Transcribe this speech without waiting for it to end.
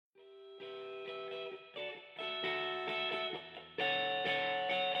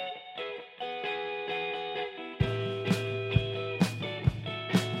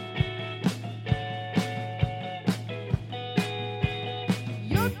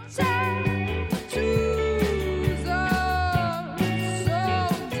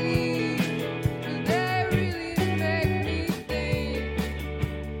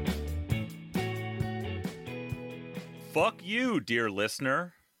dear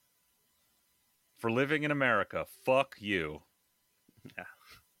listener, for living in America. Fuck you.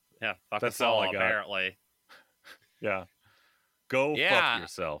 Yeah, fuck That's us all, all I got. apparently. Yeah. Go fuck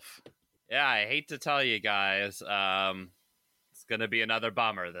yourself. Yeah, I hate to tell you guys, it's going to be another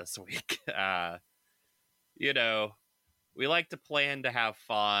bummer this week. We like to plan to have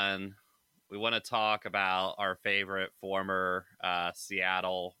fun. We want to talk about our favorite former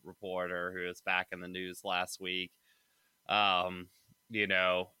Seattle reporter who was back in the news last week.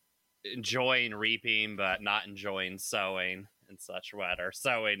 Enjoying reaping, but not enjoying sowing and such, or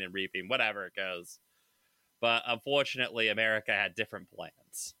sowing and reaping, whatever it goes. But unfortunately, America had different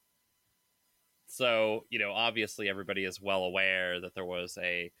plans. So, obviously everybody is well aware that there was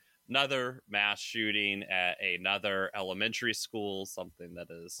another mass shooting at another elementary school, something that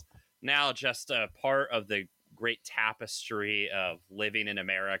is now just a part of the great tapestry of living in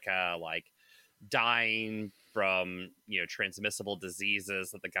America, like dying from, transmissible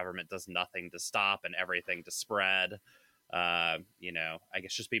diseases that the government does nothing to stop and everything to spread. I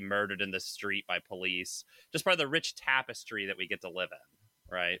guess just be murdered in the street by police, just part of the rich tapestry that we get to live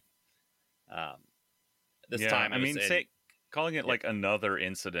in, right? This time, calling it like another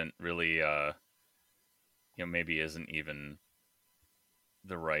incident really, maybe isn't even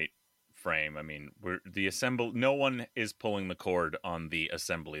the right frame. I mean, no one is pulling the cord on the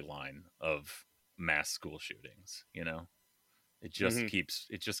assembly line of mass school shootings. It just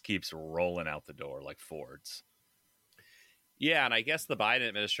keeps rolling out the door like Fords. Yeah, and I guess the Biden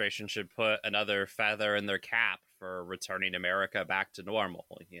administration should put another feather in their cap for returning America back to normal,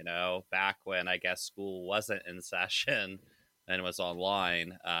 back when I guess school wasn't in session and was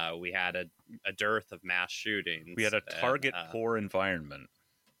online. We had a dearth of mass shootings. We had a target-poor environment.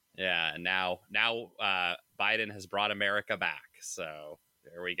 Yeah, and now Biden has brought America back, so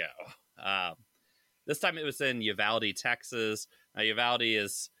there we go. This time it was in Uvalde, Texas. Now, Uvalde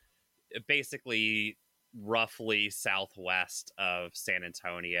is basically roughly southwest of San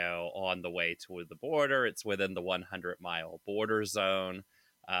Antonio on the way toward the border. It's within the 100-mile border zone,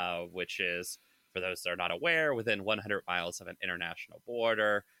 which is, for those that are not aware, within 100 miles of an international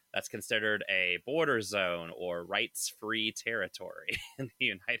border. That's considered a border zone or rights-free territory in the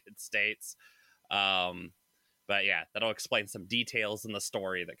United States. But yeah, that'll explain some details in the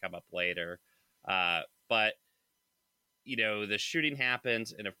story that come up later. But, the shooting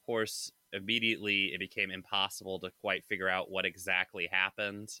happened, and of course, immediately it became impossible to quite figure out what exactly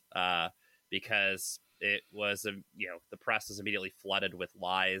happened, because it was, the press was immediately flooded with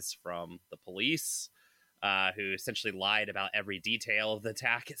lies from the police, who essentially lied about every detail of the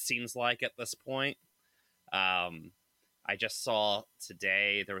attack, it seems like, at this point. I just saw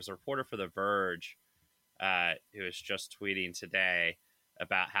today, there was a reporter for The Verge who was just tweeting today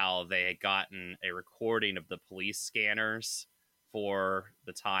about how they had gotten a recording of the police scanners for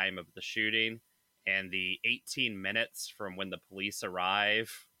the time of the shooting, and the 18 minutes from when the police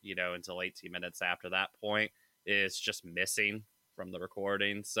arrive, until 18 minutes after that point is just missing from the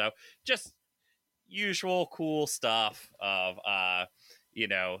recording. So just usual cool stuff of,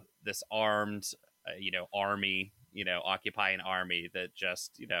 this armed, army, occupying army that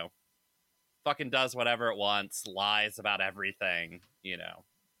just, fucking does whatever it wants, lies about everything,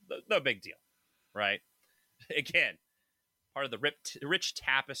 no big deal, right? Again, part of the rich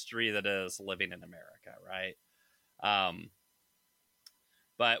tapestry that is living in America, right?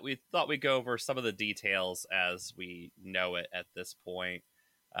 But we thought we'd go over some of the details as we know it at this point.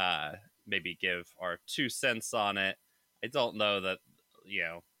 Maybe give our 2 cents on it. I don't know that,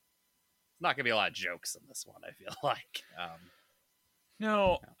 it's not going to be a lot of jokes in this one, I feel like.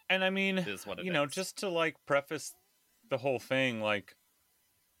 No, and I mean, it is what it is. Just to like preface the whole thing, like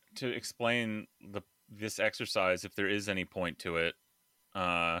to explain this exercise, if there is any point to it,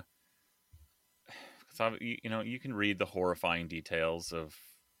 because you can read the horrifying details of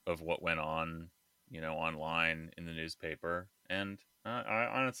what went on, online in the newspaper, and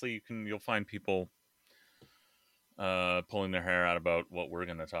honestly, you'll find people pulling their hair out about what we're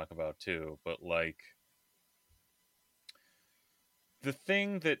going to talk about too. But like, the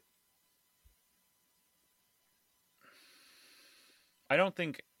thing that I don't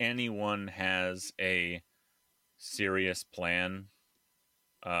think anyone has a serious plan.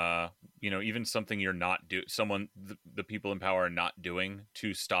 Even something you're not the people in power are not doing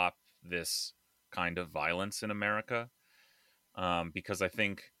to stop this kind of violence in America. Because I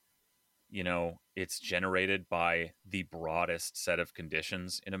think, it's generated by the broadest set of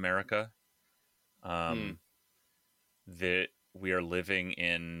conditions in America. That we are living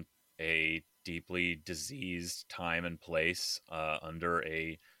in a deeply diseased time and place, under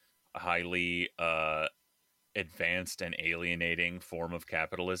a highly advanced and alienating form of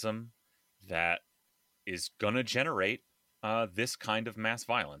capitalism that is going to generate this kind of mass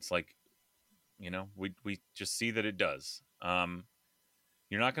violence. Like, we just see that it does.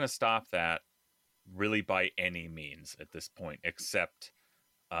 You're not going to stop that really by any means at this point, except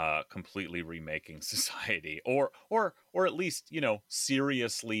completely remaking society, or at least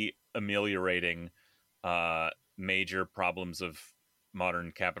seriously ameliorating major problems of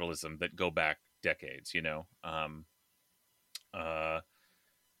modern capitalism that go back decades.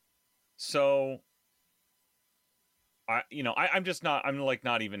 So I'm just not. I'm like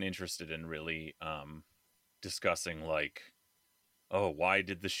not even interested in really discussing like, oh, why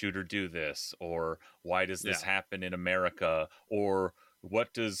did the shooter do this, or why does this happen in America, or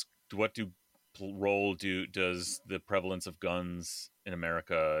what do role does the prevalence of guns in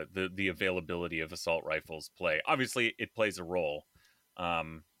America, the availability of assault rifles play? Obviously, it plays a role,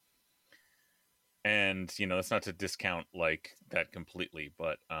 and that's not to discount like that completely,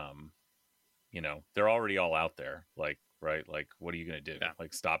 but they're already all out there. Like, right? Like, what are you going to do? Yeah.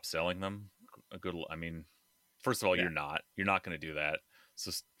 Like, stop selling them? I mean, first of all, you're not going to do that.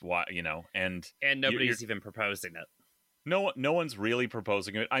 So why, and nobody's even proposing it. No one's really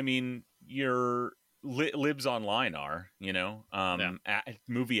proposing it. I mean, your libs online are,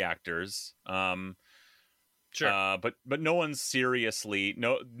 movie actors. Sure. But no one's seriously,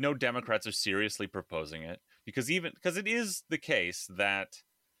 no Democrats are seriously proposing it, because it is the case that,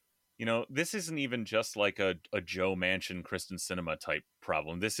 this isn't even just like a Joe Manchin, Kristen Sinema type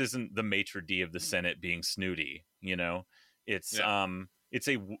problem. This isn't the maitre d' of the Senate being snooty. It's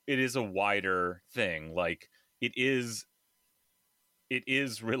it is a wider thing. Like, it is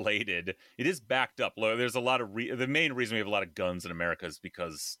related. It is backed up. There's a lot of the main reason we have a lot of guns in America is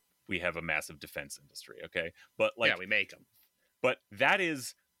because we have a massive defense industry. Okay, but like, we make them. But that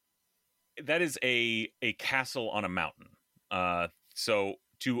is a castle on a mountain. So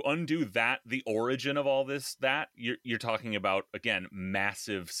to undo that, the origin of all this, that you're talking about, again,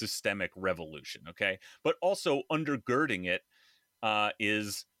 massive systemic revolution. Okay, but also undergirding it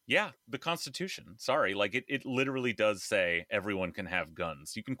is the Constitution. Sorry, like it literally does say everyone can have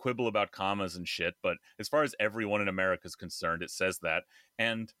guns. You can quibble about commas and shit, but as far as everyone in America is concerned, it says that.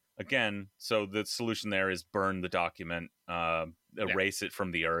 And again, so the solution there is burn the document, erase it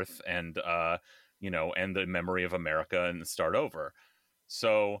from the earth, and and the memory of America, and start over.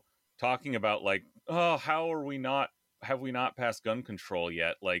 So talking about like, oh, have we not passed gun control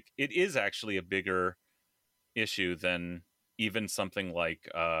yet? Like, it is actually a bigger issue than even something like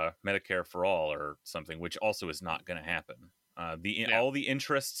Medicare for all or something, which also is not going to happen. All the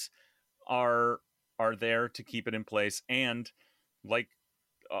interests are there to keep it in place, and like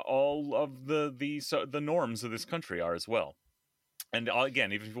all of the norms of this country are as well. And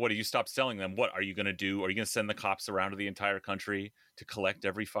again, what do you stop selling them? What are you going to do? Are you going to send the cops around to the entire country to collect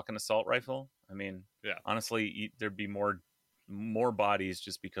every fucking assault rifle? I mean, honestly, there'd be more bodies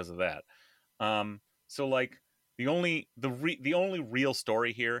just because of that. So like, the only real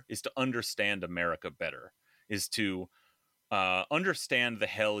story here is to understand America better, is to understand the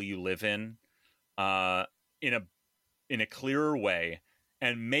hell you live in a clearer way,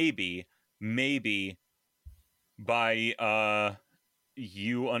 and maybe by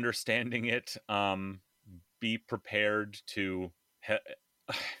you understanding it, be prepared to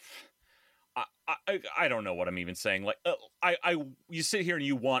I don't know what I'm even saying. Like, you sit here and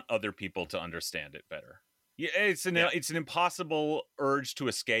you want other people to understand it better. Yeah, it's an impossible urge to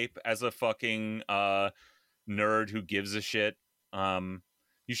escape as a fucking nerd who gives a shit.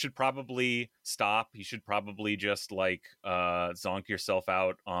 You should probably stop. You should probably just like zonk yourself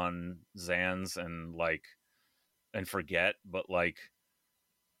out on Xans and forget. But like,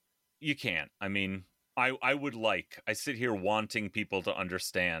 you can't. I mean, I sit here wanting people to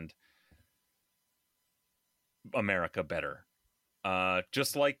understand America better.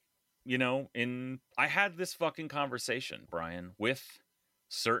 Just like, I had this fucking conversation, Brian, with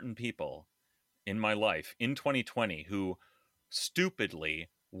certain people in my life in 2020 who stupidly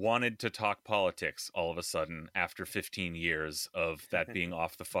wanted to talk politics all of a sudden after 15 years of that being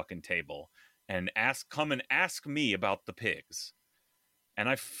off the fucking table, and come and ask me about the pigs. And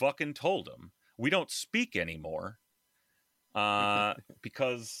I fucking told them, we don't speak anymore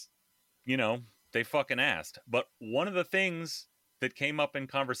because, they fucking asked. But one of the things that came up in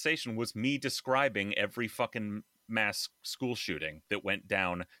conversation was me describing every fucking mass school shooting that went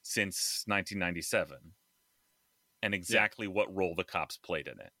down since 1997 and exactly what role the cops played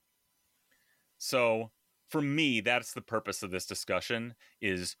in it. So for me, that's the purpose of this discussion,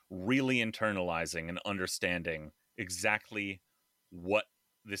 is really internalizing and understanding exactly what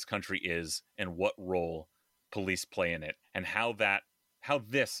this country is and what role police play in it, and how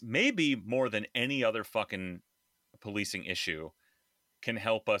this, maybe more than any other fucking policing issue, can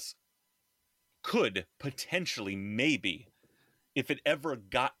help us, could potentially, maybe, if it ever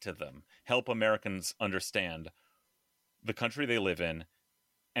got to them, help Americans understand the country they live in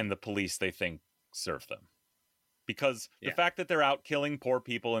and the police they think serve them. Because the fact that they're out killing poor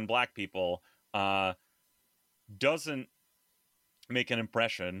people and black people doesn't make an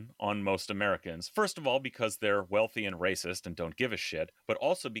impression on most Americans. First of all, because they're wealthy and racist and don't give a shit, but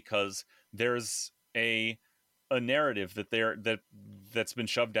also because there's a narrative that's been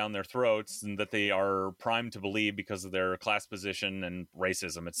shoved down their throats and that they are primed to believe because of their class position and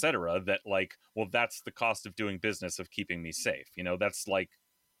racism, etc., that like, well, that's the cost of doing business, of keeping me safe. You know, that's like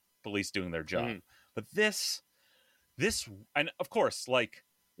police doing their job. But this, and of course, like,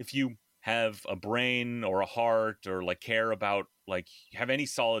 if you have a brain or a heart, or like care about, like, have any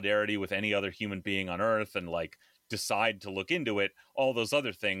solidarity with any other human being on earth, and like decide to look into it, all those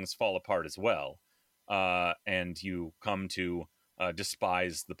other things fall apart as well. And you come to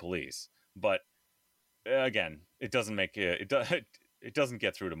despise the police. But again, it doesn't make it doesn't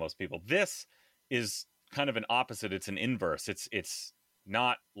get through to most people. This is kind of an opposite. It's an inverse. It's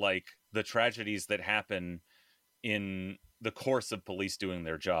not like the tragedies that happen in the course of police doing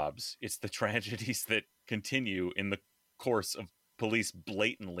their jobs. It's the tragedies that continue in the course of police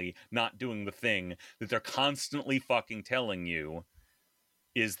blatantly not doing the thing that they're constantly fucking telling you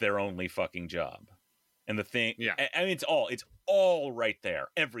is their only fucking job. And the thing, I mean, it's all right there.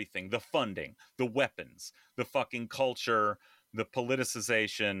 Everything, the funding, the weapons, the fucking culture, the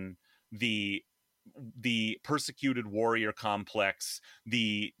politicization, the persecuted warrior complex,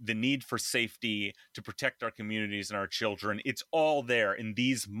 the need for safety to protect our communities and our children. It's all there in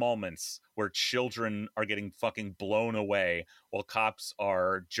these moments where children are getting fucking blown away while cops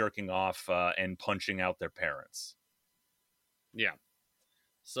are jerking off and punching out their parents. Yeah.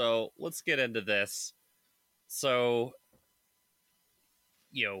 So let's get into this. So,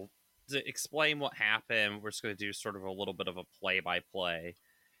 you know, to explain what happened, we're just going to do sort of a little bit of a play-by-play.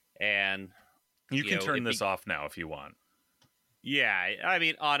 And you can turn this off now if you want. Yeah, I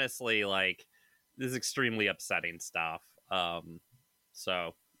mean, honestly, like, this is extremely upsetting stuff.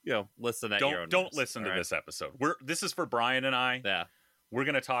 So, you know, listen at your own Don't risk, listen to right? this episode. This is for Brian and I. Yeah. We're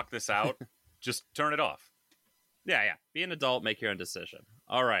going to talk this out. Just turn it off. Yeah. Be an adult, make your own decision.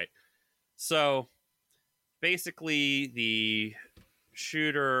 All right. So, basically, the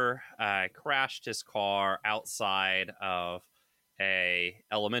shooter crashed his car outside of a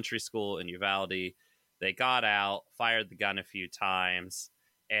elementary school in Uvalde. They got out, fired the gun a few times,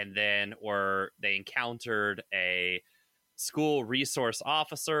 and then they encountered a school resource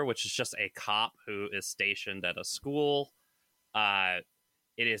officer, which is just a cop who is stationed at a school. It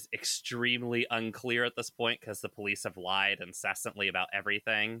is extremely unclear at this point because the police have lied incessantly about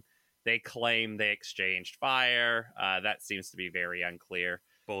everything. They claim they exchanged fire. That seems to be very unclear.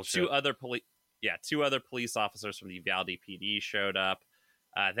 Bullshit. Two other police officers from the Uvalde PD showed up.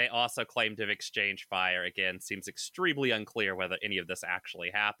 They also claimed to have exchanged fire. Again, seems extremely unclear whether any of this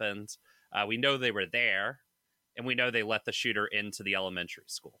actually happened. We know they were there, and we know they let the shooter into the elementary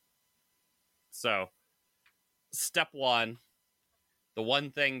school. So, step one, the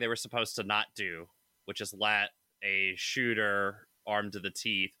one thing they were supposed to not do, which is let a shooter armed to the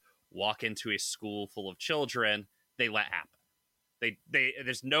teeth walk into a school full of children, they let happen.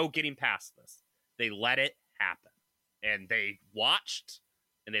 There's no getting past this. They let it happen. And they watched,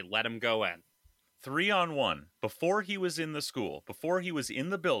 and they let him go in. 3-on-1. Before he was in the school, before he was in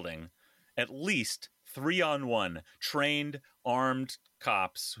the building, at least 3-on-1 trained, armed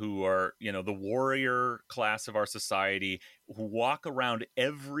cops who are, you know, the warrior class of our society, who walk around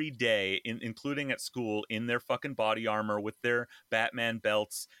every day, including at school, in their fucking body armor with their Batman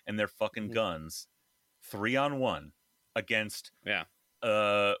belts and their fucking guns. 3-on-1 against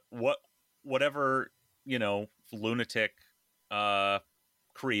whatever, you know, lunatic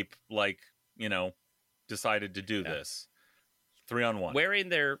creep, like, you know, decided to do this. 3-on-1. Wearing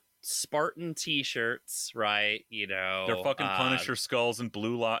their Spartan t-shirts, right? You know, their fucking Punisher skulls and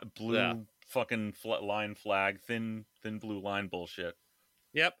blue fucking line flag, thin blue line bullshit.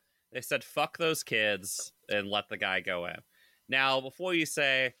 Yep. They said, fuck those kids and let the guy go in. Now, before you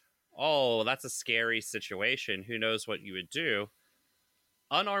say, oh, that's a scary situation, who knows what you would do?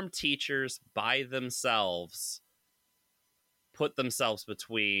 Unarmed teachers by themselves put themselves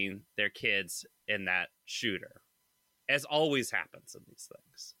between their kids and that shooter, as always happens in these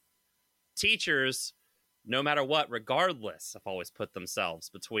things. Teachers, no matter what, regardless, have always put themselves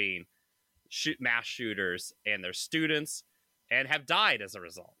between mass shooters and their students, and have died as a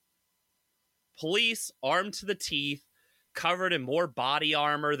result. Police armed to the teeth, covered in more body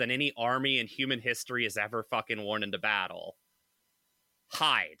armor than any army in human history has ever fucking worn into battle,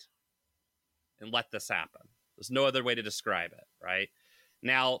 hide and let this happen. There's no other way to describe it, right?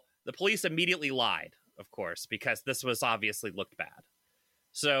 Now, the police immediately lied, of course, because this was obviously looked bad.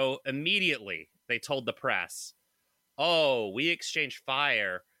 So immediately they told the press, oh, we exchanged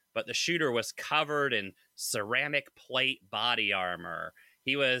fire, but the shooter was covered in ceramic plate body armor.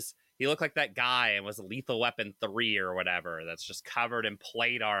 He looked like that guy and was a Lethal Weapon 3 or whatever that's just covered in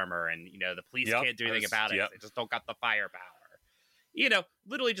plate armor, and the police can't do anything about it. They just don't got the firepower.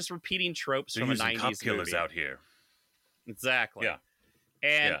 Literally just repeating tropes They're from a using 90s cop killers movie. out here. Exactly. Yeah.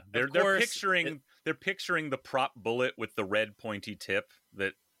 And they're picturing the prop bullet with the red pointy tip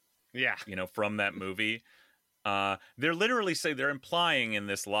that from that movie. They're literally they're implying in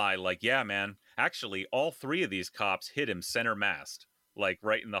this lie, like, yeah, man, actually all 3 of these cops hit him center mast, like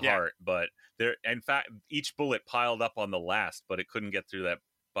right in the heart, but they're, in fact, each bullet piled up on the last, but it couldn't get through that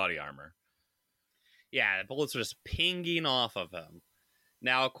body armor. Yeah, the bullets were just pinging off of him.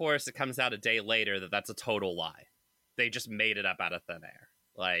 Now, of course, it comes out a day later that that's a total lie. They just made it up out of thin air.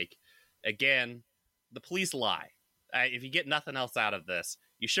 Like, again, the police lie. If you get nothing else out of this,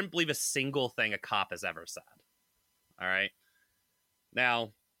 you shouldn't believe a single thing a cop has ever said. All right?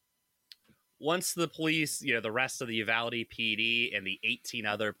 Now, once the police, the rest of the Uvalde PD and the 18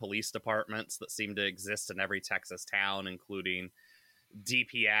 other police departments that seem to exist in every Texas town, including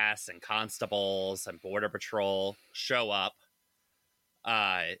DPS and constables and Border Patrol, show up,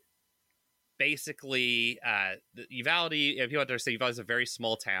 basically, the Uvalde, if you want to say, Uvalde is a very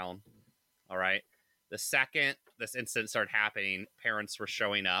small town. All right. The second this incident started happening, parents were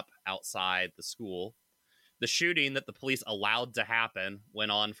showing up outside the school. The shooting that the police allowed to happen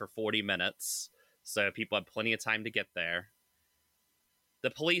went on for 40 minutes, so people had plenty of time to get there.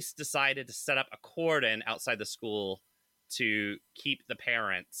 The police decided to set up a cordon outside the school to keep the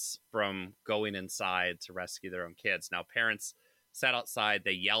parents from going inside to rescue their own kids. Now, parents sat outside,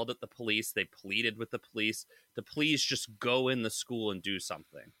 they yelled at the police, they pleaded with the police to please just go in the school and do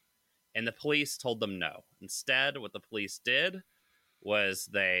something. And the police told them no. Instead, what the police did was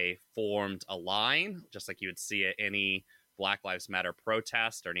they formed a line, just like you would see at any Black Lives Matter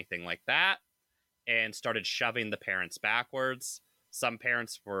protest or anything like that, and started shoving the parents backwards. Some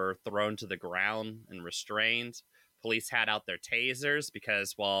parents were thrown to the ground and restrained. Police had out their tasers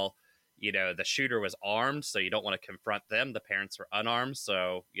because, the shooter was armed, so you don't want to confront them. The parents were unarmed,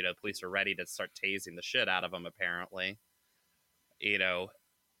 so, the police were ready to start tasing the shit out of them, apparently.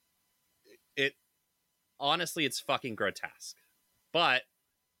 Honestly, it's fucking grotesque. But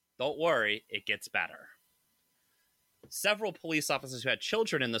don't worry, it gets better. Several police officers who had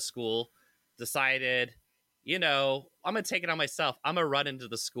children in the school decided, I'm going to take it on myself. I'm going to run into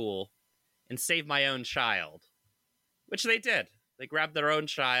the school and save my own child. Which they did. They grabbed their own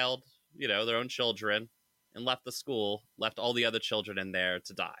child, their own children, and left the school, left all the other children in there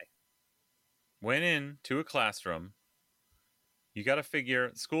to die. Went in to a classroom. You got to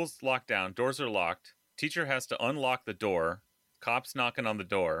figure, school's locked down, doors are locked. Teacher has to unlock the door. Cops knocking on the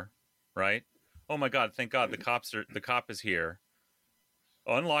door, right? Oh my God! Thank God the cop is here.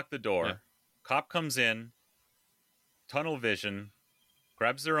 Unlock the door. Yeah. Cop comes in. Tunnel vision.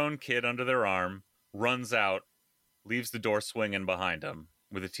 Grabs their own kid under their arm. Runs out. Leaves the door swinging behind him.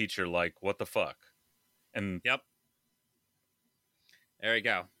 With a teacher like, "What the fuck?" And yep. There you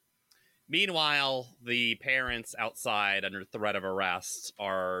go. Meanwhile, the parents outside under threat of arrest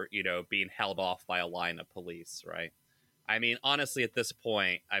are, being held off by a line of police, right? I mean, honestly, at this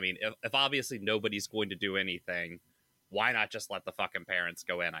point, if obviously nobody's going to do anything, why not just let the fucking parents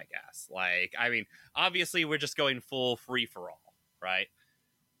go in, I guess? Obviously, we're just going full free-for-all, right?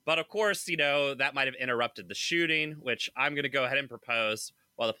 But of course, that might have interrupted the shooting, which I'm going to go ahead and propose,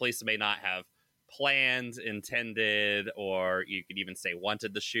 while the police may not have planned, intended, or you could even say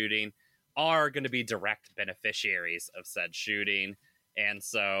wanted the shooting, are going to be direct beneficiaries of said shooting. And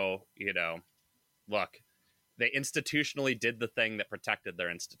so, look, they institutionally did the thing that protected their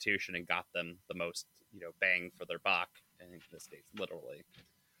institution and got them the most, bang for their buck, in this case, literally.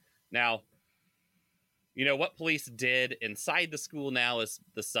 Now, what police did inside the school now is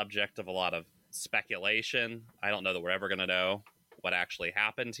the subject of a lot of speculation. I don't know that we're ever going to know what actually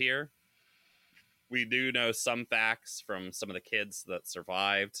happened here. We do know some facts from some of the kids that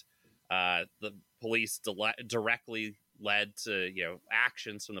survived. The police directly led to,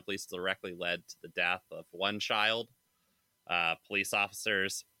 actions from the police directly led to the death of one child. Police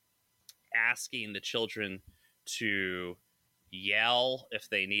officers asking the children to yell if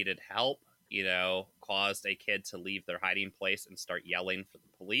they needed help, caused a kid to leave their hiding place and start yelling for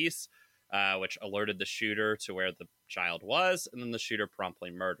the police. which alerted the shooter to where the child was, and then the shooter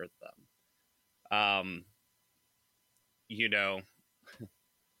promptly murdered them. You know,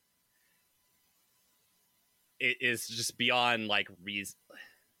 it is just beyond like reason.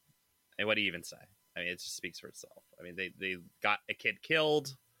 And what do you even say? I mean, it just speaks for itself. I mean, they got a kid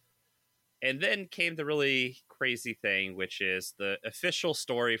killed, and then came the really crazy thing, which is the official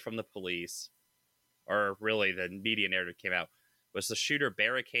story from the police, or really the media narrative came out, was the shooter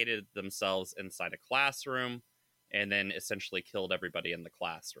barricaded themselves inside a classroom and then essentially killed everybody in the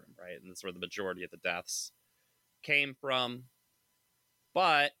classroom, right? And that's where the majority of the deaths came from.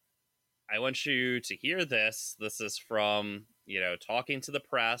 But I want you to hear this. This is from, talking to the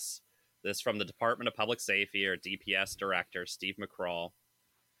press. This is from the Department of Public Safety, or DPS director, Steve McCraw.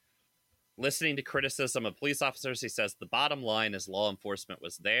 Listening to criticism of police officers, he says, the bottom line is law enforcement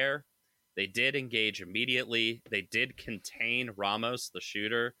was there. They did engage immediately. They did contain Ramos, the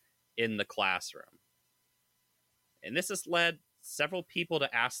shooter, in the classroom. And this has led several people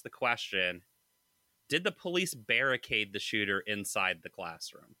to ask the question, did the police barricade the shooter inside the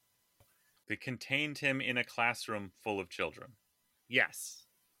classroom? They contained him in a classroom full of children. Yes.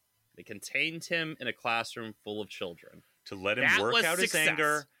 They contained him in a classroom full of children. To let him work out his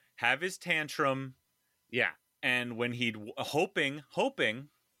anger, have his tantrum. Yeah. And when he'd hoping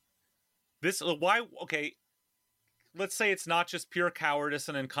this, why, okay, let's say it's not just pure cowardice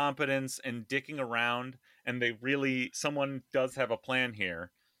and incompetence and dicking around, and someone does have a plan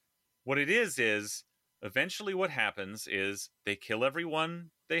here. What it is eventually what happens is they kill everyone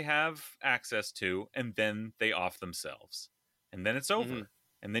they have access to, and then they off themselves. And then it's over. Mm-hmm.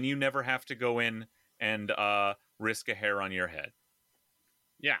 And then you never have to go in and risk a hair on your head.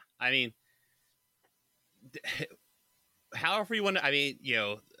 Yeah, I mean, however you want to, I mean,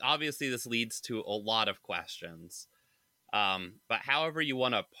 obviously this leads to a lot of questions. But however you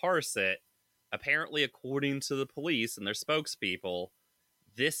want to parse it, apparently according to the police and their spokespeople,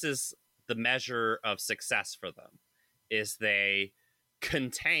 this is the measure of success for them, is they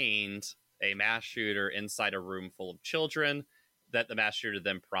contained a mass shooter inside a room full of children that the mass shooter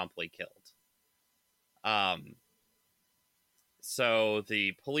then promptly killed. So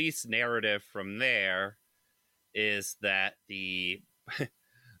the police narrative from there is that the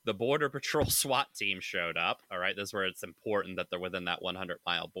Border Patrol SWAT team showed up. All right, this is where it's important that they're within that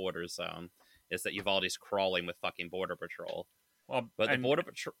 100-mile border zone, is that Uvalde's crawling with fucking Border Patrol. Well, but the Border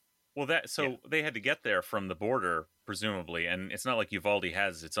Patrol... Well, they had to get there from the border, presumably, and it's not like Uvalde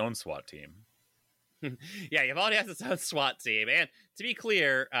has its own SWAT team. Yeah, Uvalde has its own SWAT team, and to be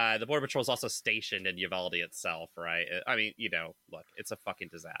clear, the Border Patrol is also stationed in Uvalde itself, right? I mean, look, it's a fucking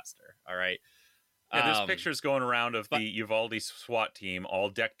disaster, all right? Yeah, there's pictures going around of the Uvalde SWAT team all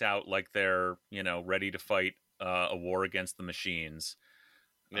decked out like they're, ready to fight a war against the machines.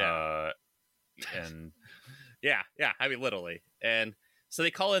 Yeah. And yeah, I mean, literally. And so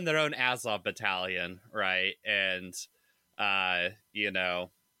they call in their own Azov battalion, right? And,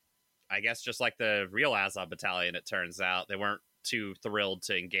 I guess just like the real Azov battalion, it turns out, they weren't too thrilled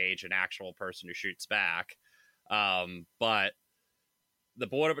to engage an actual person who shoots back. But the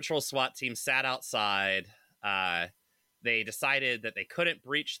Border Patrol SWAT team sat outside. They decided that they couldn't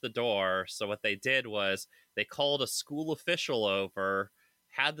breach the door. So what they did was they called a school official over,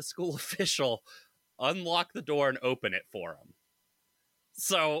 had the school official unlock the door and open it for them.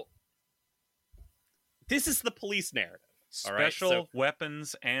 So this is the police narrative. Special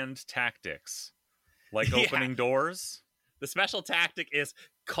weapons and tactics, like opening doors. The special tactic is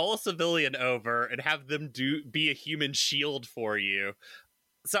call a civilian over and have them be a human shield for you.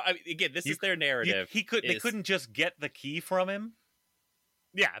 So I mean, again, this is their narrative. They couldn't just get the key from him.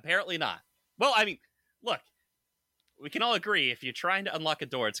 Yeah, apparently not. Well, I mean, look, we can all agree if you're trying to unlock a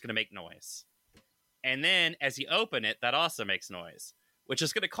door, it's going to make noise, and then as you open it, that also makes noise, which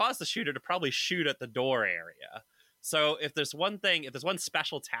is going to cause the shooter to probably shoot at the door area. So if there's one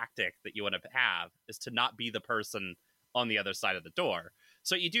special tactic that you want to have, is to not be the person on the other side of the door.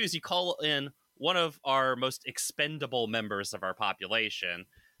 So what you do is you call in one of our most expendable members of our population.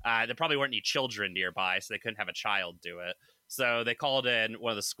 There probably weren't any children nearby, so they couldn't have a child do it. So they called in one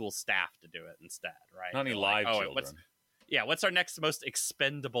of the school staff to do it instead, right? Not any live children. What's our next most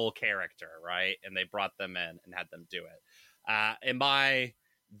expendable character, right? And they brought them in and had them do it. In my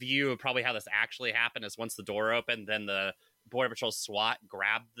view of probably how this actually happened is once the door opened, then the Border Patrol SWAT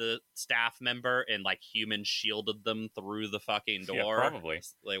grabbed the staff member and like human shielded them through the fucking door. Yeah, probably.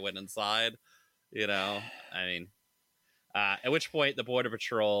 They went inside, I mean, at which point the Border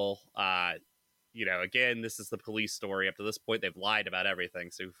Patrol, again, this is the police story. Up to this point, they've lied about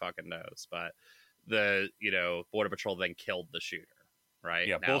everything, so who fucking knows? But the, Border Patrol then killed the shooter. right?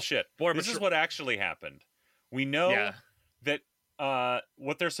 Yeah, Now, bullshit. Border This is Patrol, what actually happened. We know yeah, that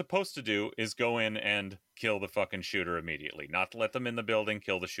what they're supposed to do is go in and kill the fucking shooter immediately, not let them in the building,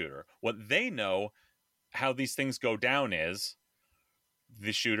 kill the shooter. What they know how these things go down is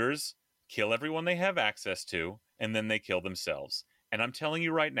the shooters kill everyone they have access to, and then they kill themselves. And I'm telling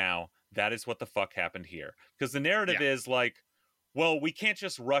you right now, that is what the fuck happened here. Because the narrative yeah, is like, well, we can't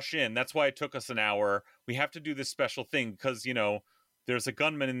just rush in. That's why it took us an hour. We have to do this special thing because, there's a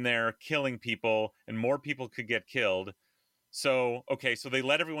gunman in there killing people and more people could get killed. So, okay, so they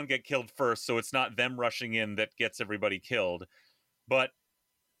let everyone get killed first. So it's not them rushing in that gets everybody killed. But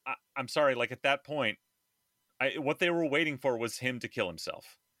I'm sorry, like at that point, what they were waiting for was him to kill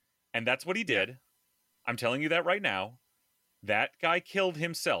himself. And that's what he yeah, did. I'm telling you that right now. That guy killed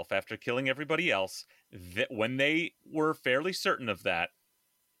himself after killing everybody else. When they were fairly certain of that,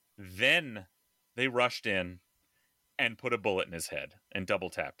 then they rushed in and put a bullet in his head and double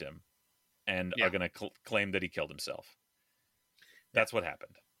tapped him and yeah, are going to claim that he killed himself. yeah. That's what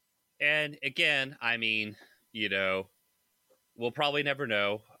happened. And again, I mean, you know, we'll probably never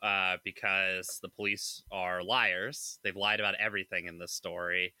know because the police are liars. They've lied about everything in this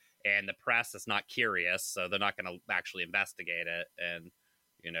story, and the press is not curious, so they're not going to actually investigate it. And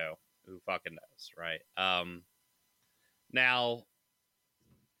who fucking knows, right? Now,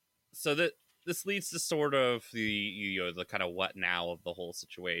 so that this leads to sort of the kind of what now of the whole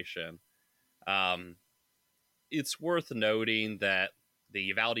situation. Um, it's worth noting that the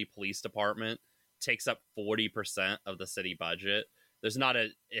Uvalde Police Department takes up 40% of the city budget. There's not a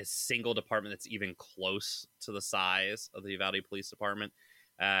single department that's even close to the size of the Uvalde Police Department.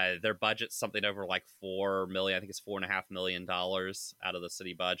 Their budget's something over like $4 million. I think it's $4.5 million out of the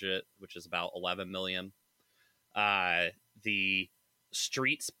city budget, which is about $11 million. The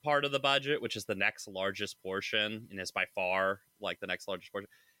streets part of the budget, which is the next largest portion and is by far like the next largest portion,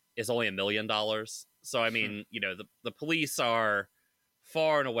 is only $1 million. So I mean, the police are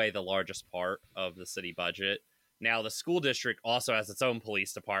far and away the largest part of the city budget. Now the school district also has its own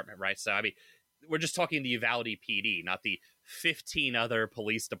police department, right? So I mean, we're just talking the Uvalde PD, not the 15 other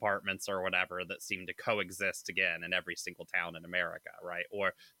police departments or whatever that seem to coexist again in every single town in America, right?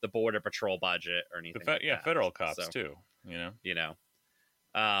 Or the Border Patrol budget or anything. Like that. Federal cops So, too. Like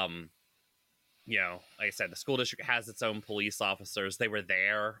I said, the school district has its own police officers. They were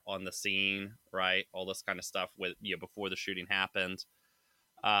there on the scene, right? All this kind of stuff with before the shooting happened.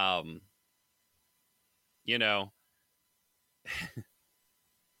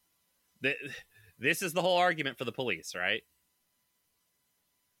 This is the whole argument for the police, right?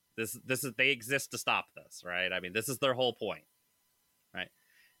 This is they exist to stop this, right? I mean, this is their whole point, right?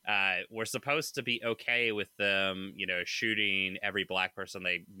 We're supposed to be okay with them, shooting every black person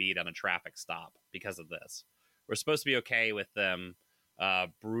they meet on a traffic stop because of this. We're supposed to be okay with them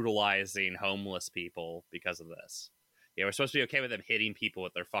brutalizing homeless people because of this. Yeah, we're supposed to be okay with them hitting people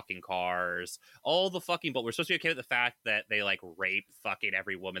with their fucking cars, all the fucking. But we're supposed to be okay with the fact that they like rape fucking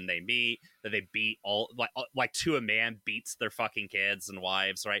every woman they meet, that they beat like to a man beats their fucking kids and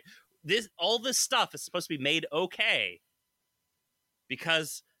wives, right? All this stuff is supposed to be made okay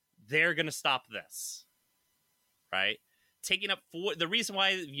because they're gonna stop this, right? Taking up the reason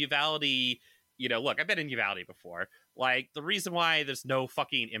why Uvalde, look, I've been in Uvalde before. Like the reason why there's no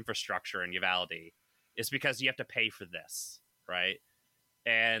fucking infrastructure in Uvalde is because you have to pay for this, right?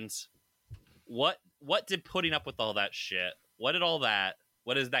 And what did putting up with all that shit? What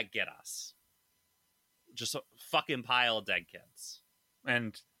does that get us? Just a fucking pile of dead kids.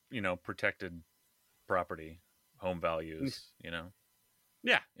 And, protected property, home values, Yeah.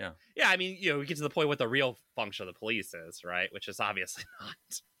 Yeah. Yeah, I mean, we get to the point what the real function of the police is, right? Which is obviously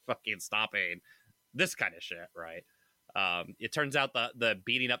not fucking stopping this kind of shit, right? It turns out the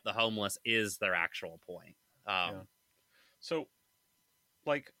beating up the homeless is their actual point. So,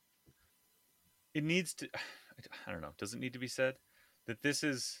 like, it needs to, I don't know, does it need to be said that this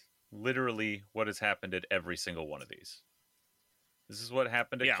is literally what has happened at every single one of these? This is what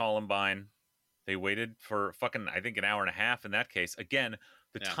happened at Columbine. They waited for fucking, I think, an hour and a half in that case. Again,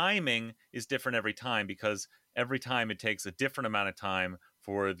 the timing is different every time because every time it takes a different amount of time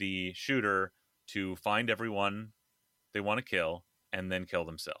for the shooter to find everyone they want to kill and then kill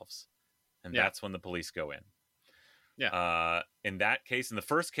themselves. And that's when the police go in. Yeah. In that case, in the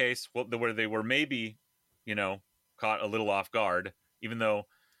first case, where they were maybe, caught a little off guard, even though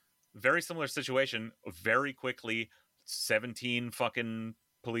very similar situation, very quickly, 17 fucking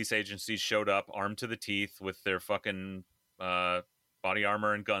police agencies showed up armed to the teeth with their fucking body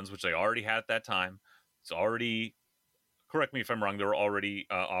armor and guns, which they already had at that time. It's already, correct me if I'm wrong, there were already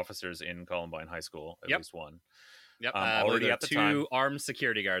officers in Columbine High School, at least one. Yep. Already there at the two time. armed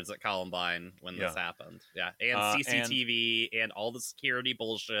security guards at Columbine when this happened. Yeah, and CCTV and all the security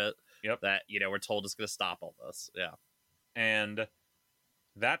bullshit. Yep. That we're told is going to stop all this. Yeah. And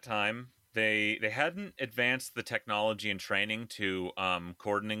that time they hadn't advanced the technology and training to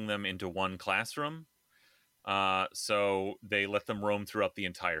cordoning them into one classroom. So they let them roam throughout the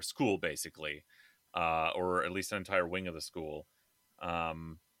entire school, basically, or at least an entire wing of the school,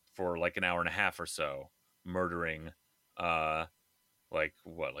 for like an hour and a half or so, murdering, like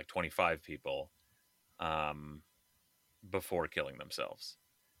 25 people, before killing themselves.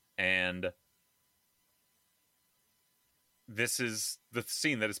 And this is the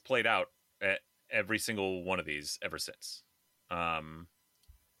scene that has played out at every single one of these ever since.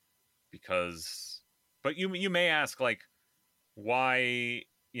 Because, but you may ask, like, why,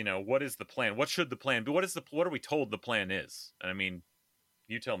 what is the plan? What should the plan be? What are we told the plan is? And I mean,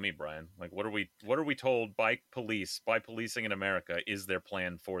 you tell me, Brian. Like, what are we told by policing in America is their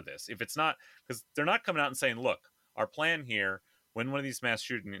plan for this? If it's not, because they're not coming out and saying, look, our plan here, when one of these mass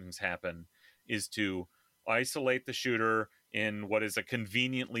shootings happen, is to isolate the shooter in what is a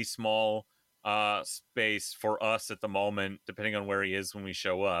conveniently small space for us at the moment, depending on where he is when we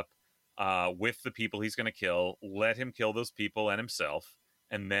show up, with the people he's going to kill, let him kill those people and himself,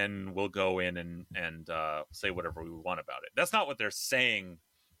 and then we'll go in and say whatever we want about it. That's not what they're saying,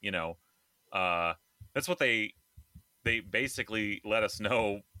 that's what they basically let us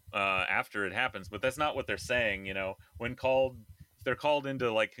know after it happens, but that's not what they're saying. When if they're called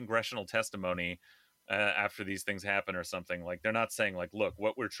into like congressional testimony after these things happen or something, like, they're not saying, like, look,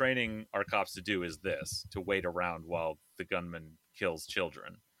 what we're training our cops to do is this, to wait around while the gunman kills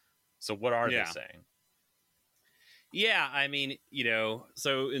children. So what are they saying? Yeah, I mean,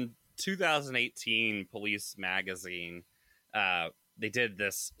 so in 2018, Police Magazine, they did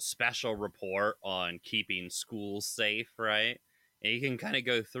this special report on keeping schools safe, right? And you can kind of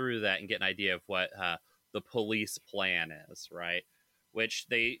go through that and get an idea of what the police plan is, right? Which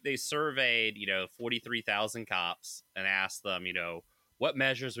they surveyed, 43,000 cops and asked them, what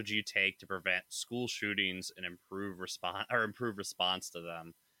measures would you take to prevent school shootings and improve response to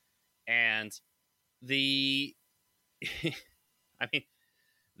them? And the I mean,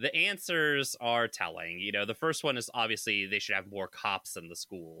 the answers are telling. The first one is obviously they should have more cops in the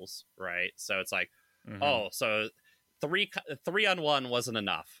schools, right? So it's like, so three on one wasn't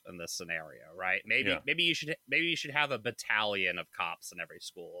enough in this scenario, right? Maybe you should have a battalion of cops in every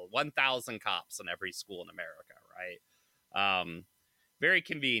school, 1,000 cops in every school in America, right? Very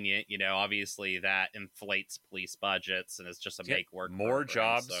convenient, obviously that inflates police budgets and it's just a make work more program,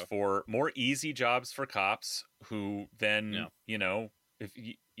 jobs for more easy jobs for cops who then, if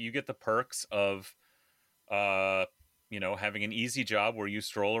you get the perks of, having an easy job where you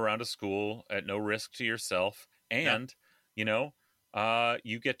stroll around a school at no risk to yourself, and, you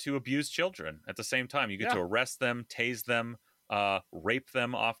get to abuse children at the same time. You get to arrest them, tase them, rape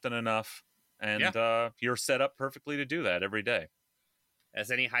them often enough, and you're set up perfectly to do that every day. As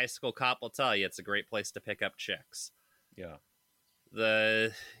any high school cop will tell you, it's a great place to pick up chicks. Yeah.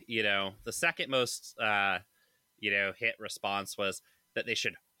 The second most, hit response was that they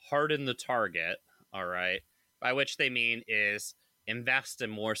should harden the target. All right. By which they mean is invest in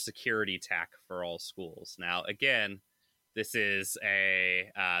more security tech for all schools. Now, again, this is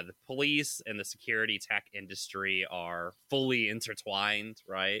the police and the security tech industry are fully intertwined,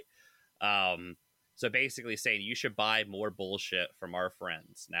 right? So basically saying you should buy more bullshit from our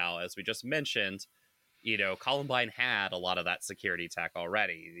friends. Now, as we just mentioned, Columbine had a lot of that security tech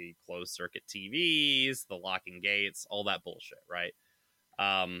already. The closed circuit TVs, the locking gates, all that bullshit, right?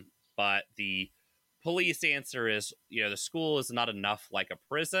 But the police answer is, the school is not enough like a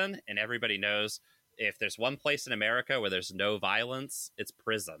prison. And everybody knows if there's one place in America where there's no violence, it's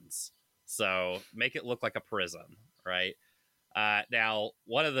prisons. So make it look like a prison, right? Now,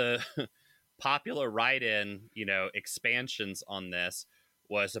 one of the popular write-in, expansions on this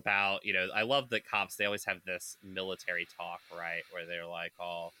was about, I love that cops, they always have this military talk, right? Where they're like,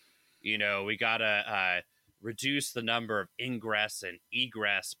 we gotta reduce the number of ingress and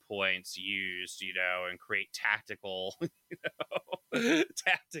egress points used, and create tactical,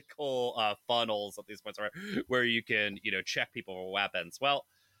 funnels at these points where you can, check people for weapons. Well,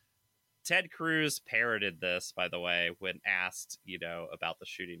 Ted Cruz parroted this, by the way, when asked, about the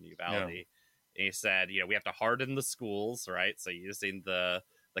shooting in Uvalde. Yeah. And he said, we have to harden the schools, right? So using the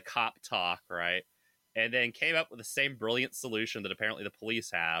cop talk, right? And then came up with the same brilliant solution that apparently the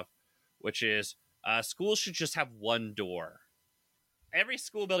police have, which is schools should just have one door. Every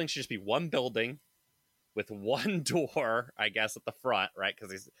school building should just be one building with one door, I guess, at the front, right?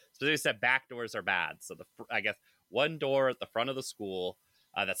 Because he specifically said back doors are bad. So I guess one door at the front of the school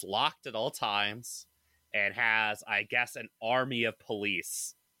that's locked at all times and has, I guess, an army of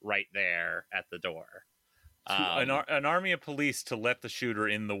police right there at the door. An army of police to let the shooter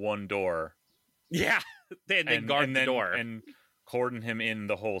in the one door. Yeah, they guard the door and cordon him in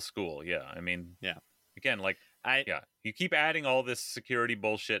the whole school. Yeah, I mean, yeah. Again, like, you keep adding all this security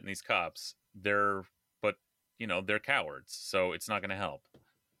bullshit and these cops. They're cowards, so it's not going to help.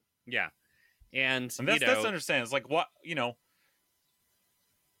 Yeah, and that's to understand. It's like, what,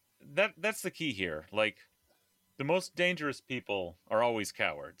 that's the key here. Like, the most dangerous people are always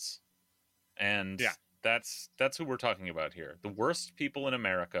cowards, and that's who we're talking about here. The worst people in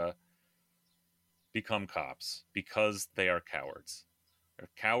America become cops because they are cowards. They're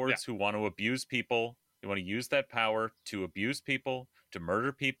cowards who want to abuse people. They want to use that power to abuse people, to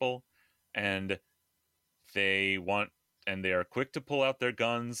murder people, and they are quick to pull out their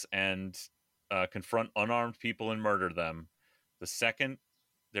guns and confront unarmed people and murder them. The second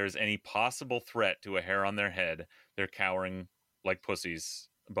there's any possible threat to a hair on their head, they're cowering like pussies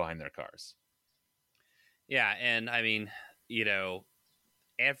behind their cars. Yeah, and I mean,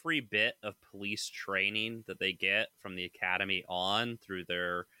 every bit of police training that they get from the academy on through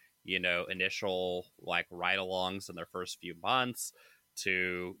their, initial like ride-alongs in their first few months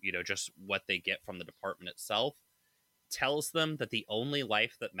to, just what they get from the department itself tells them that the only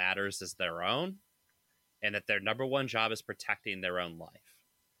life that matters is their own, and that their number one job is protecting their own life,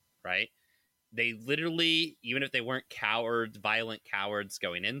 right? They literally, even if they weren't violent cowards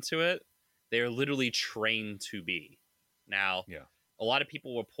going into it, they're literally trained to be. Now, a lot of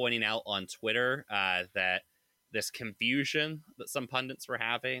people were pointing out on Twitter that this confusion that some pundits were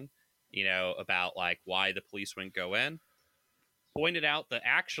having, about like why the police wouldn't go in, pointed out that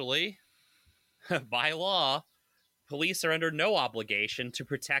actually, by law, police are under no obligation to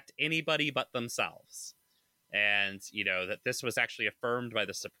protect anybody but themselves. And, that this was actually affirmed by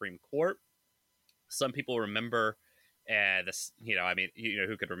the Supreme Court. Some people remember this,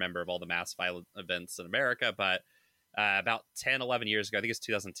 who could remember of all the mass violent events in America, but about 10, 11 years ago, I think it's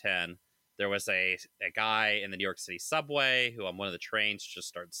 2010, there was a guy in the New York City subway who on one of the trains just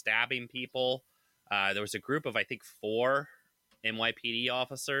started stabbing people. There was a group of, I think, 4 NYPD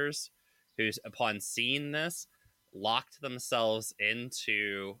officers who, upon seeing this, locked themselves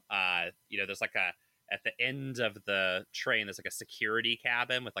into, there's like at the end of the train, there's like a security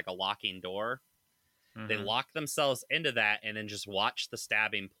cabin with like a locking door. Mm-hmm. They locked themselves into that and then just watched the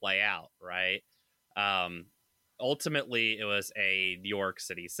stabbing play out, right? Ultimately, it was a New York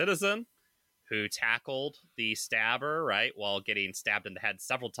City citizen who tackled the stabber, right, while getting stabbed in the head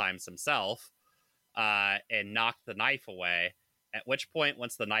several times himself, and knocked the knife away. At which point,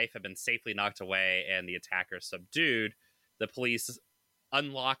 once the knife had been safely knocked away and the attacker subdued, the police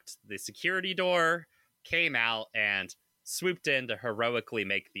unlocked the security door, came out, and swooped in to heroically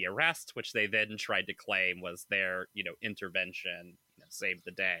make the arrest, which they then tried to claim was their, intervention, saved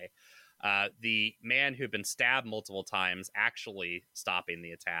the day. The man who'd been stabbed multiple times, actually stopping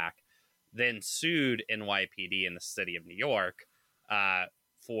the attack, then sued NYPD in the city of New York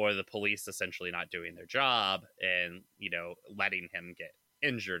for the police essentially not doing their job and, letting him get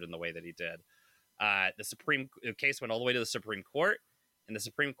injured in the way that he did. The case went all the way to the Supreme Court, and the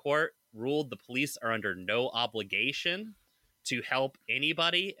Supreme Court ruled the police are under no obligation to help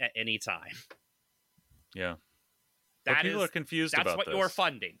anybody at any time. Yeah. People are confused about this. That's what you're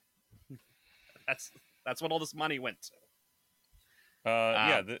funding. That's what all this money went to.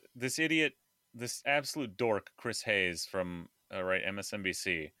 This idiot, this absolute dork, Chris Hayes from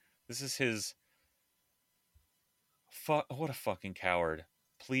MSNBC. This is his. What a fucking coward!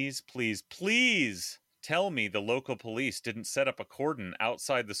 Please, please, please tell me the local police didn't set up a cordon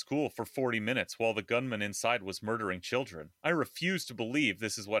outside the school for 40 minutes while the gunman inside was murdering children. I refuse to believe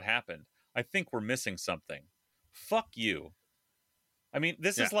this is what happened. I think we're missing something. Fuck you. I mean,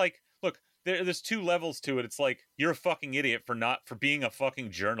 this is like, look. There's 2 levels to it. It's like, you're a fucking idiot for being a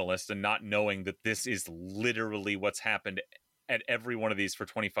fucking journalist and not knowing that this is literally what's happened at every one of these for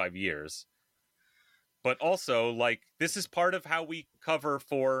 25 years. But also, like, this is part of how we cover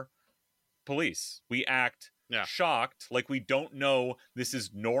for police. We act shocked, like we don't know this is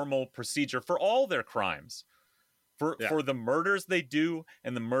normal procedure for all their crimes. For the murders they do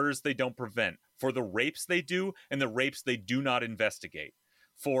and the murders they don't prevent. For the rapes they do and the rapes they do not investigate.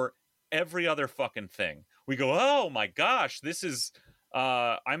 For every other fucking thing. We go, oh my gosh, this is,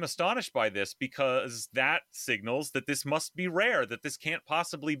 I'm astonished by this because that signals that this must be rare, that this can't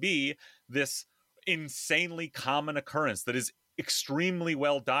possibly be this insanely common occurrence that is extremely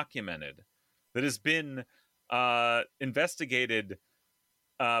well documented, that has been investigated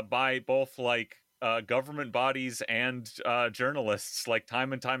by both like government bodies and journalists, like,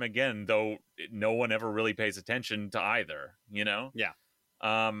 time and time again, though no one ever really pays attention to either, you know? Yeah.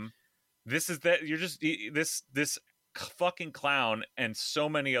 This is that you're just this fucking clown and so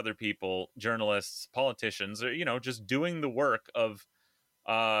many other people, journalists, politicians, are, you know, just doing the work of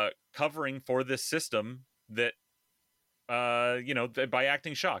covering for this system that you know, by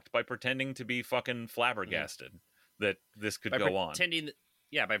acting shocked, by pretending to be fucking flabbergasted that this could go on.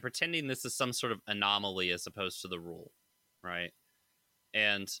 By pretending this is some sort of anomaly as opposed to the rule, right?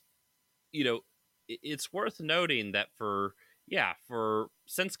 And, you know, it's worth noting that for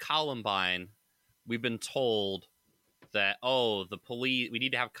since Columbine, we've been told that, oh, the police, we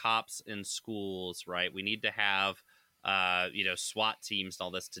need to have cops in schools, right? We need to have, you know, SWAT teams and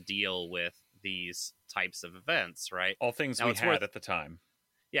all this to deal with these types of events, right? All things now, we had at the time.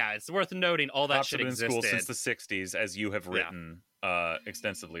 Yeah, it's worth noting all that shit existed in school since the 60s, as you have written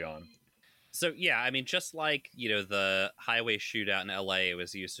extensively on. So, yeah, I mean, just like, you know, the highway shootout in LA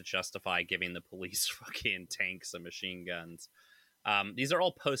was used to justify giving the police fucking tanks and machine guns. These are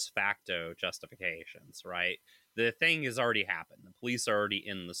all post facto justifications, right? The thing has already happened. The police are already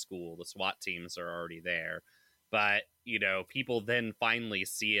in the school. The SWAT teams are already there. But, you know, people then finally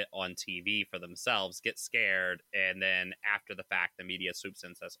see it on TV for themselves, get scared, and then after the fact, the media swoops in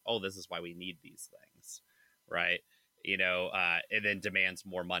and says, oh, this is why we need these things, right? You know, and then demands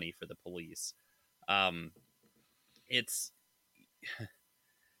more money for the police. It's,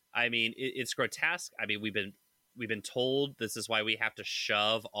 I mean, it's grotesque. I mean, we've been told this is why we have to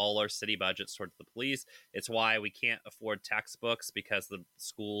shove all our city budgets towards the police. It's why we can't afford textbooks because the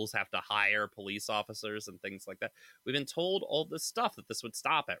schools have to hire police officers and things like that. We've been told all this stuff that this would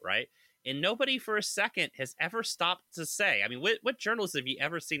stop it, right? And nobody for a second has ever stopped to say, I mean, what journalist have you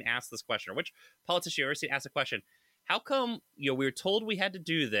ever seen ask this question? Or which politician have you ever seen ask the question, how come, you know, we were told we had to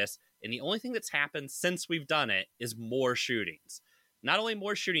do this, and the only thing that's happened since we've done it is more shootings? Not only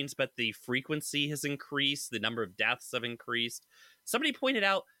more shootings, but the frequency has increased. The number of deaths have increased. Somebody pointed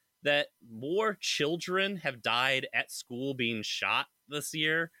out that more children have died at school being shot this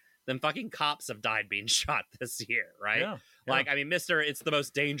year than fucking cops have died being shot this year, right? Yeah, Like, I mean, it's the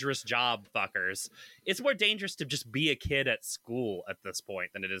most dangerous job, fuckers. It's more dangerous to just be a kid at school at this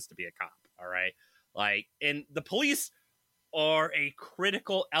point than it is to be a cop, all right? Like, and the police are a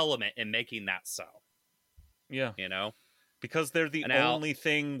critical element in making that so. Yeah. You know? Because they're the only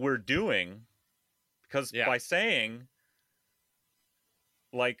thing we're doing. Because by saying,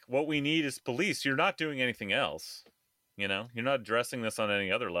 like, what we need is police, you're not doing anything else. You know? You're not addressing this on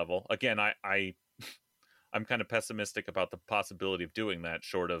any other level. Again, I'm kind of pessimistic about the possibility of doing that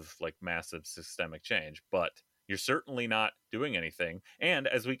short of, like, massive systemic change. But you're certainly not doing anything. And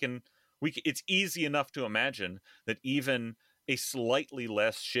as it's easy enough to imagine that even a slightly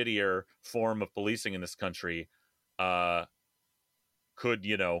less shittier form of policing in this country could,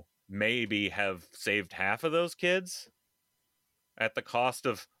 you know, maybe have saved half of those kids at the cost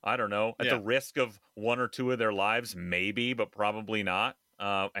of, I don't know, at the risk of one or two of their lives, maybe, but probably not.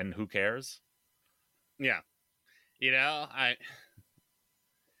 And who cares? Yeah. You know, I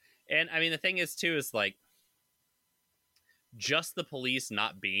mean, the thing is, too, is like, just the police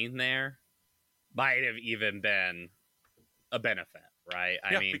not being there might have even been a benefit, right?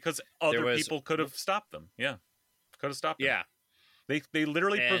 I mean, because other people could have stopped them. Yeah. Could have stopped them. Yeah. They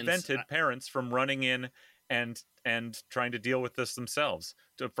literally prevented parents from running in and trying to deal with this themselves,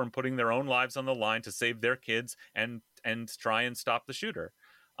 from putting their own lives on the line to save their kids and try and stop the shooter.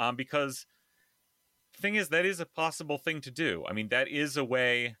 Because the thing is, that is a possible thing to do. I mean, that is a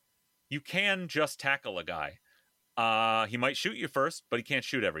way you can just tackle a guy. He might shoot you first, but he can't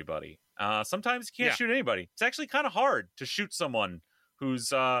shoot everybody. Sometimes he can't shoot anybody. It's actually kind of hard to shoot someone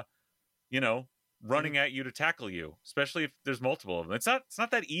who's, you know, running at you to tackle you, especially if there's multiple of them. It's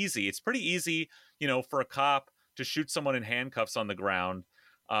not that easy. It's pretty easy, you know, for a cop to shoot someone in handcuffs on the ground.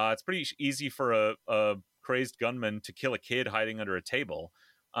 It's pretty easy for a crazed gunman to kill a kid hiding under a table.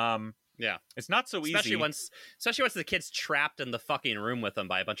 It's not so easy. Especially once the kid's trapped in the fucking room with them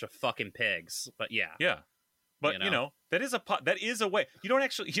by a bunch of fucking pigs. But yeah. But you know, that is a way. You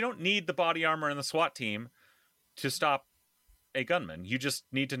don't need the body armor and the SWAT team to stop a gunman. You just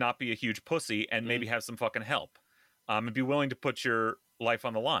need to not be a huge pussy and maybe have some fucking help, and be willing to put your life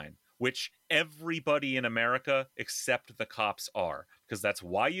on the line, which everybody in America except the cops are, because that's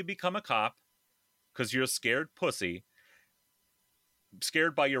why you become a cop, because you're a scared pussy,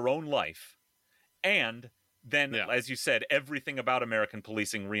 scared by your own life. And then, as you said, everything about American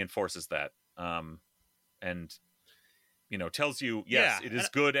policing reinforces that, and, you know, tells you, yes, it is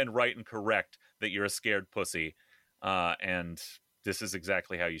good and right and correct that you're a scared pussy. And this is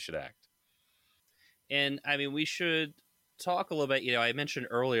exactly how you should act. And I mean, we should talk a little bit. I mentioned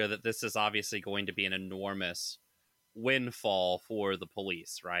earlier that this is obviously going to be an enormous windfall for the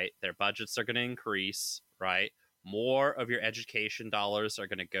police, right? Their budgets are going to increase, right? More of your education dollars are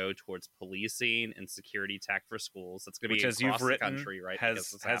going to go towards policing and security tech for schools. That's going to Which, be as you've across the written, country, right?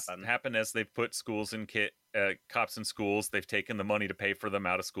 has Happened. happened as they've put schools in cops in schools. They've taken the money to pay for them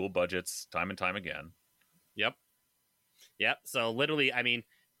out of school budgets time and time again. Yep. So literally, I mean,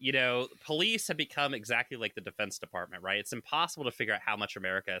 police have become exactly like the Defense Department, right? It's impossible to figure out how much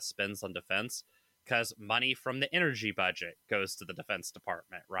America spends on defense because money from the energy budget goes to the Defense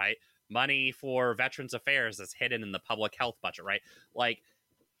Department, right? Money for Veterans Affairs is hidden in the public health budget, right? Like,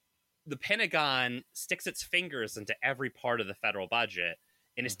 the Pentagon sticks its fingers into every part of the federal budget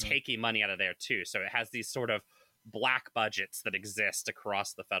and is taking money out of there too. So it has these sort of black budgets that exist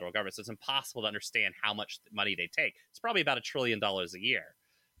across the federal government. So it's impossible to understand how much money they take. It's probably about $1 trillion a year.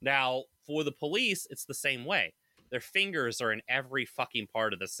 Now, for the police, it's the same way. Their fingers are in every fucking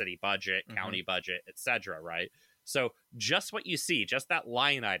part of the city budget, county budget, etc., right? So just what you see, just that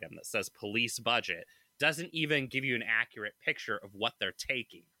line item that says police budget, doesn't even give you an accurate picture of what they're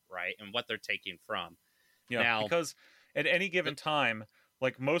taking, right? And what they're taking from. Yeah, now, because at any given time,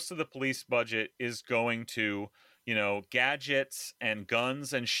 like, most of the police budget is going to, gadgets and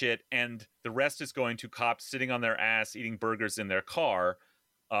guns and shit, and the rest is going to cops sitting on their ass eating burgers in their car,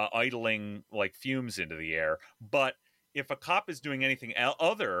 idling like fumes into the air. But if a cop is doing anything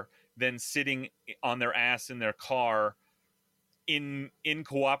other than sitting on their ass in their car in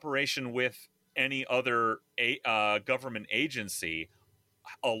cooperation with any other government agency,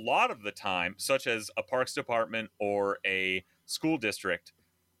 a lot of the time, such as a parks department or a school district,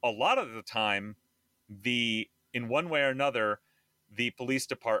 a lot of the time, in one way or another, the police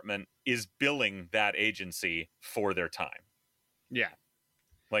department is billing that agency for their time. Yeah.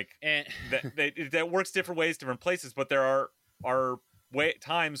 Like, that works different ways, different places, but there are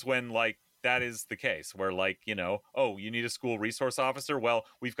times when, like, that is the case, where, like, oh, you need a school resource officer? Well,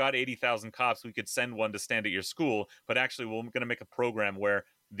 we've got 80,000 cops. We could send one to stand at your school, but actually we're going to make a program where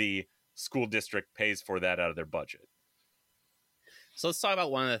the school district pays for that out of their budget. So let's talk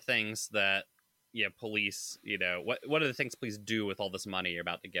about one of the things that, police, what are the things police do with all this money you're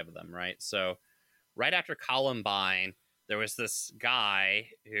about to give them, right? So right after Columbine, there was this guy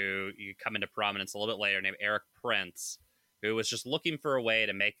who you come into prominence a little bit later named Erik Prince, who was just looking for a way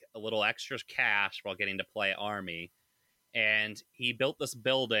to make a little extra cash while getting to play Army. And he built this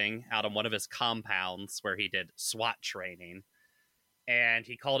building out on one of his compounds where he did SWAT training. And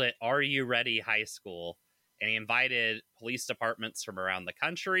he called it Are You Ready High School. And he invited police departments from around the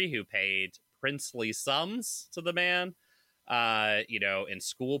country who paid princely sums to the man, in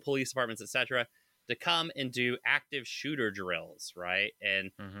school police departments, etc., to come and do active shooter drills, right?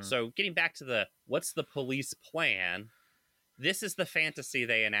 And so getting back to what's the police plan, this is the fantasy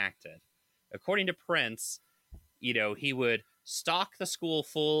they enacted. According to Prince, he would stock the school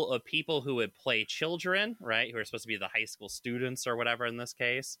full of people who would play children, right? Who are supposed to be the high school students or whatever in this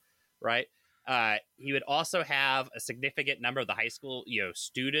case, right? He would also have a significant number of the high school,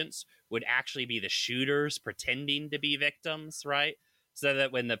 students would actually be the shooters pretending to be victims, right? So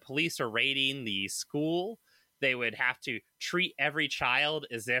that when the police are raiding the school, they would have to treat every child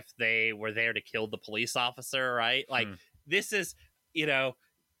as if they were there to kill the police officer, right? Like, this is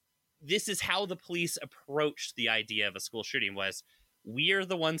how the police approached the idea of a school shooting was, we're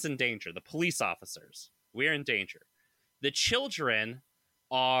the ones in danger. The police officers, we're in danger. The children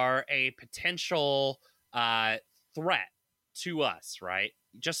are a potential threat to us, right?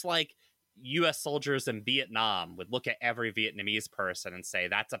 Just like U.S. soldiers in Vietnam would look at every Vietnamese person and say,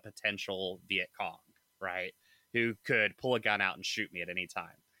 that's a potential Viet Cong, right? Who could pull a gun out and shoot me at any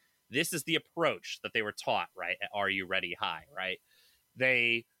time. This is the approach that they were taught, right? At Are You Ready High, right?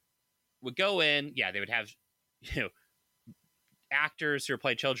 They would go in, they would have, actors who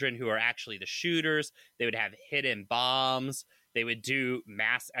play children who are actually the shooters. They would have hidden bombs. They would do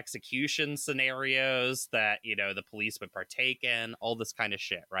mass execution scenarios that, the police would partake in, all this kind of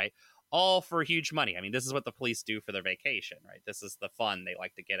shit, right? All for huge money. I mean, this is what the police do for their vacation, right? This is the fun they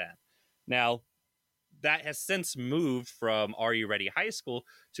like to get in. Now, that has since moved from Are You Ready High School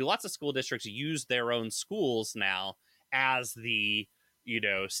to lots of school districts use their own schools now as the,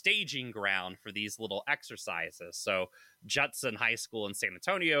 staging ground for these little exercises. So Judson High School in San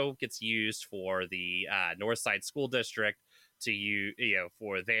Antonio gets used for the Northside School District to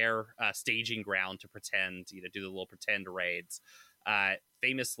for their staging ground to pretend, do the little pretend raids.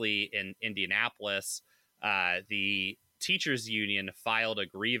 Famously in Indianapolis, the teachers union filed a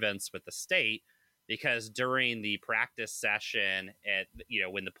grievance with the state because during the practice session at,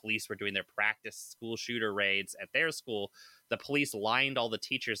 when the police were doing their practice school shooter raids at their school, the police lined all the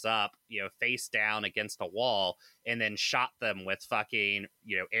teachers up, face down against a wall, and then shot them with fucking,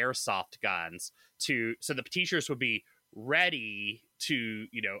 airsoft guns so the teachers would be ready to,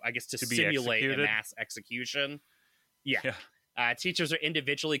 I guess, to simulate a mass execution. Yeah. Teachers are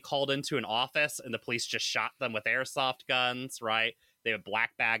individually called into an office, and the police just shot them with airsoft guns, right? They would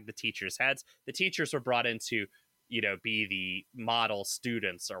black bag the teachers' heads. The teachers were brought in to, be the model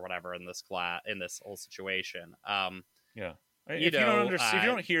students or whatever in this class, in this whole situation. If you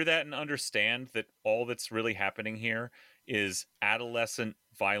don't hear that and understand that all that's really happening here is adolescent,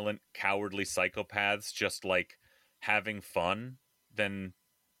 violent, cowardly psychopaths just like having fun, then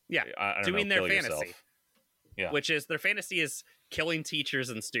I don't doing know, their fantasy. Yourself. Yeah. Which is, their fantasy is killing teachers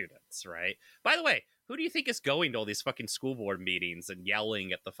and students, right? By the way, who do you think is going to all these fucking school board meetings and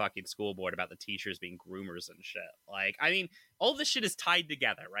yelling at the fucking school board about the teachers being groomers and shit? Like, I mean, all this shit is tied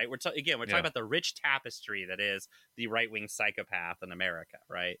together, right? We're talking about the rich tapestry that is the right-wing psychopath in America,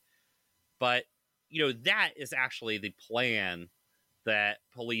 right? But, that is actually the plan that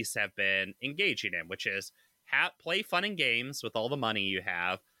police have been engaging in, which is play fun and games with all the money you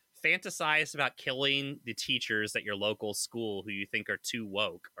have, fantasize about killing the teachers at your local school who you think are too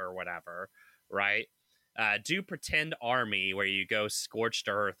woke or whatever, right? Do pretend army where you go scorched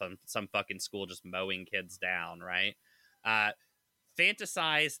earth on some fucking school just mowing kids down, right?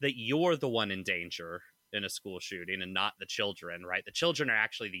 Fantasize that you're the one in danger in a school shooting and not the children, right? The children are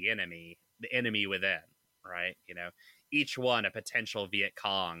actually the enemy within, right? Each one a potential Viet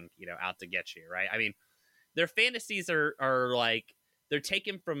Cong, out to get you, right? I mean, their fantasies are like, they're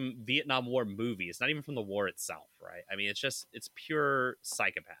taken from Vietnam War movies, not even from the war itself, right? I mean, it's pure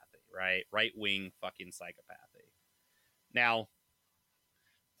psychopathy, right? Right-wing fucking psychopathy. Now,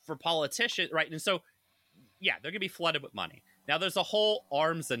 for politicians, right? And so, they're going to be flooded with money. Now, there's a whole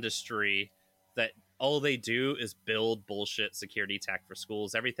arms industry that all they do is build bullshit security tech for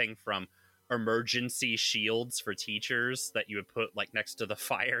schools. Everything from emergency shields for teachers that you would put like next to the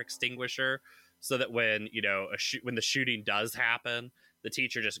fire extinguisher, so that when, when the shooting does happen, the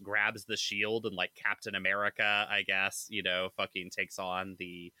teacher just grabs the shield and like Captain America, I guess, fucking takes on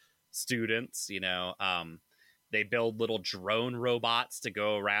the students, they build little drone robots to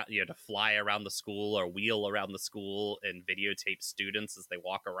go around, to fly around the school or wheel around the school and videotape students as they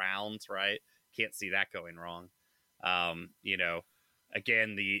walk around, right? Can't see that going wrong.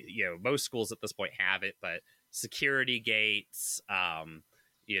 Again, most schools at this point have it, but security gates, metal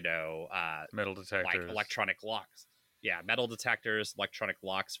detectors, like electronic locks. Metal detectors, electronic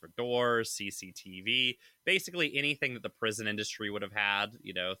locks for doors, CCTV, basically anything that the prison industry would have had,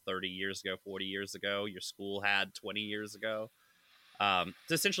 30 years ago, 40 years ago, your school had 20 years ago. So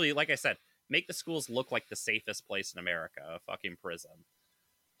essentially, like I said, make the schools look like the safest place in America, a fucking prison.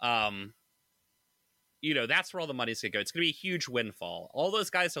 That's where all the money's going to go. It's going to be a huge windfall. All those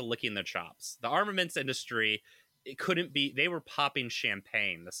guys are licking their chops. The armaments industry, they were popping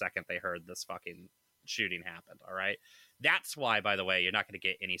champagne the second they heard this fucking shooting happened, all right? That's why, by the way, you're not going to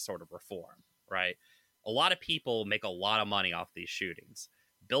get any sort of reform, right? A lot of people make a lot of money off these shootings.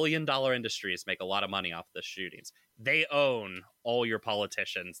 Billion-dollar industries make a lot of money off the shootings. They own all your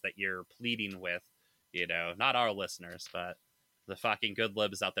politicians that you're pleading with, not our listeners, but the fucking good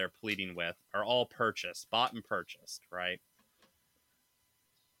libs out there pleading with are all bought and purchased, right?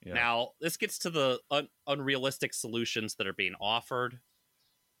 Yeah. Now, this gets to the unrealistic solutions that are being offered,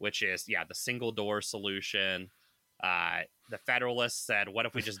 which is, the single door solution. The Federalists said, what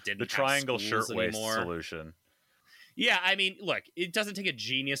if we just didn't the have triangle schools shirtwaist anymore? Solution. Yeah, I mean, look, it doesn't take a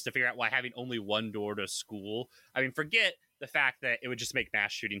genius to figure out why having only one door to school. I mean, forget the fact that it would just make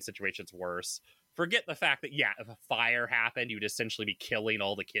mass shooting situations worse. Forget the fact that, if a fire happened, you would essentially be killing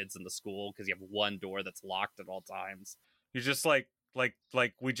all the kids in the school because you have one door that's locked at all times. You're just the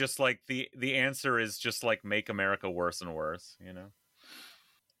answer is just like make America worse and worse,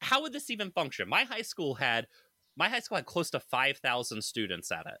 How would this even function? My high school had close to 5,000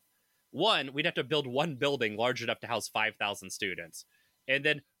 students at it. One, we'd have to build one building large enough to house 5,000 students and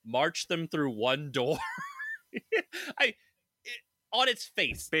then march them through one door. On its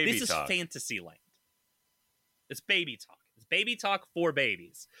face, baby this talk. Is fantasy land. It's baby talk. It's baby talk for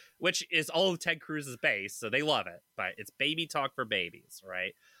babies, which is all of Ted Cruz's base, so they love it. But it's baby talk for babies,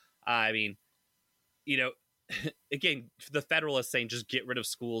 right? I mean, again, the Federalists saying just get rid of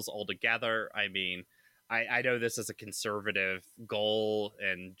schools altogether. I mean, I know this is a conservative goal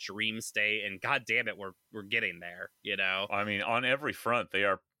and dream state, and god damn it, we're getting there. I mean, on every front,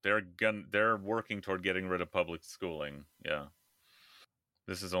 they're working toward getting rid of public schooling. Yeah,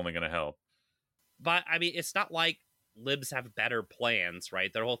 this is only going to help. But I mean, it's not like libs have better plans,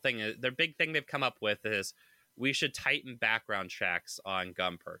 right? Their whole thing is, their big thing they've come up with is we should tighten background checks on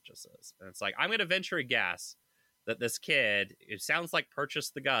gun purchases. And it's like, I'm going to venture a guess that this kid, it sounds like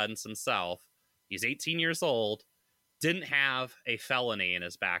purchased the guns himself. He's 18 years old, didn't have a felony in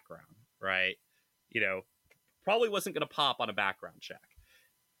his background, right? You know, probably wasn't going to pop on a background check.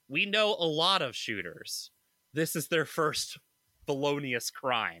 We know a lot of shooters. This is their first felonious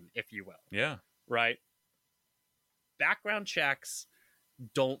crime, if you will. Yeah. Right? Background checks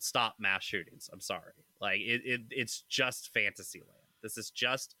don't stop mass shootings. I'm sorry. Like it's just fantasy land. This is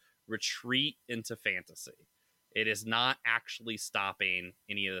just retreat into fantasy. It is not actually stopping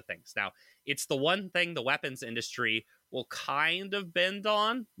any of the things. Now, it's the one thing the weapons industry will kind of bend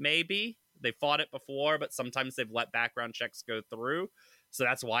on, maybe. They fought it before, but sometimes they've let background checks go through. So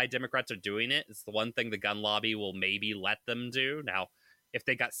that's why Democrats are doing it. It's the one thing the gun lobby will maybe let them do. Now, if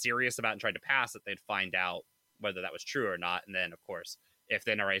they got serious about it and tried to pass it, they'd find out whether that was true or not. And then, of course, if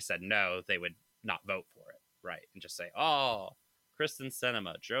the NRA said no, they would not vote for it, right? And just say, oh, Kristen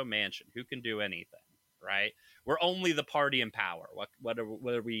Sinema, Joe Manchin, who can do anything, right? We're only the party in power. What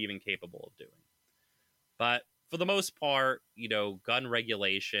are we even capable of doing? But for the most part, you know, gun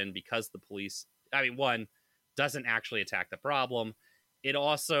regulation, because the police, I mean, one, doesn't actually attack the problem. It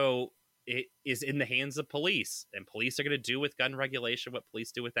is in the hands of police, and police are going to do with gun regulation what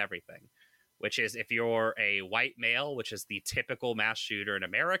police do with everything, which is if you're a white male, which is the typical mass shooter in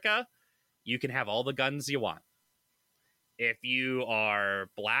America, you can have all the guns you want. If you are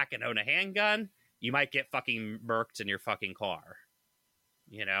black and own a handgun, you might get fucking murked in your fucking car.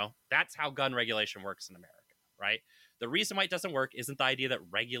 You know, that's how gun regulation works in America, right? The reason why it doesn't work isn't the idea that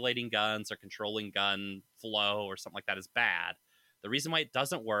regulating guns or controlling gun flow or something like that is bad. The reason why it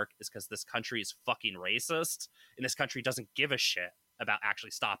doesn't work is because this country is fucking racist, and this country doesn't give a shit about actually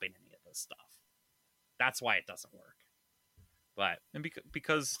stopping any of this stuff. That's why it doesn't work. But and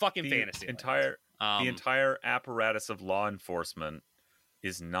because fucking fantasy. The entire apparatus of law enforcement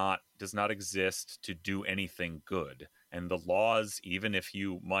does not exist to do anything good. And the laws, even if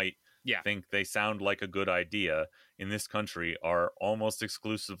you might think they sound like a good idea, in this country are almost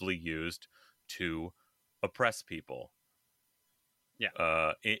exclusively used to oppress people.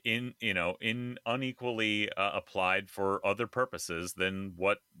 Yeah. In unequally applied for other purposes than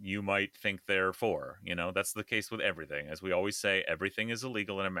what you might think they're for. You know, that's the case with everything. As we always say, everything is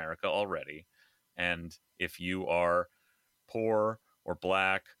illegal in America already. And if you are poor or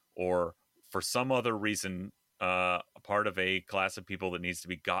black or for some other reason a part of a class of people that needs to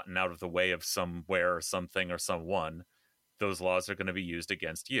be gotten out of the way of somewhere or something or someone, those laws are going to be used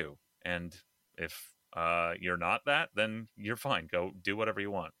against you. And if you're not that, then you're fine. Go do whatever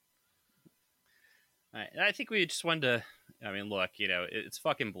you want. All right. And I think we just wanted to, I mean, look, you know, it's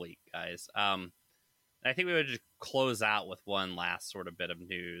fucking bleak, guys. I think we would just close out with one last sort of bit of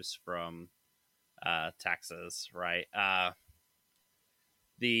news from Texas, right?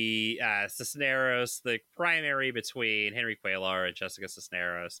 The Cisneros, the primary between Henry Cuellar and Jessica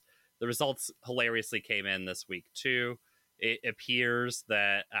Cisneros, the results hilariously came in this week too. It appears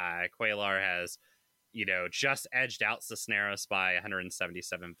that Cuellar has, you know, just edged out Cisneros by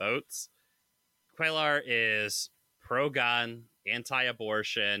 177 votes. Cuellar is pro-gun,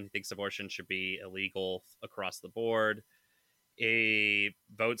 anti-abortion. He thinks abortion should be illegal across the board. He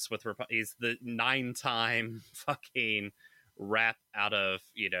votes with he's the 9-time fucking rep out of,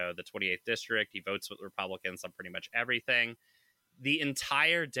 you know, the 28th district. He votes with Republicans on pretty much everything. The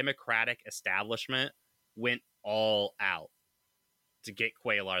entire Democratic establishment went all out to get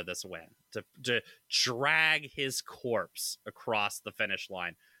Cuellar this win, to drag his corpse across the finish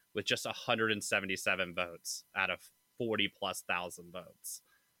line with just 177 votes out of 40,000+ votes.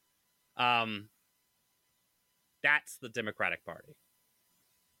 That's the Democratic Party.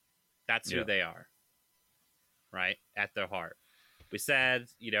 That's who they are, right? At their heart. We said,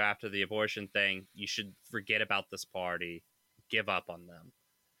 you know, after the abortion thing, you should forget about this party, give up on them.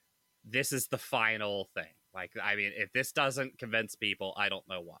 This is the final thing. Like, I mean, if this doesn't convince people, I don't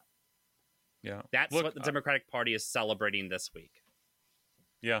know what. Yeah. That's what the Democratic Party is celebrating this week.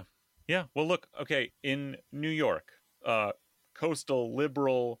 Yeah. Yeah. Well, look, okay, in New York, coastal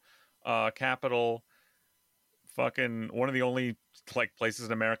liberal capital, fucking one of the only like places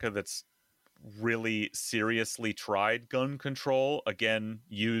in America that's really seriously tried gun control, again,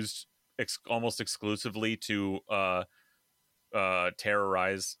 used almost exclusively to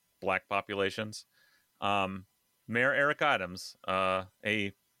terrorize black populations. Mayor Eric Adams,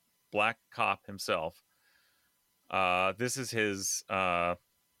 a black cop himself, this is his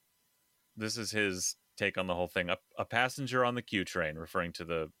take on the whole thing. A passenger on the Q train, referring to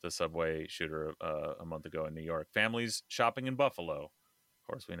the subway shooter a month ago in New York. Families shopping in Buffalo. Of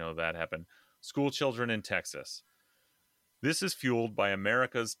course, we know that happened. School children in Texas. This is fueled by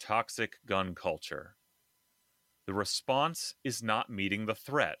America's toxic gun culture. The response is not meeting the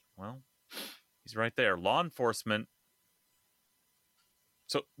threat. Well, he's right there. Law enforcement.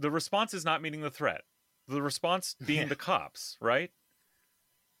 So the response is not meeting the threat. The response being the cops, right?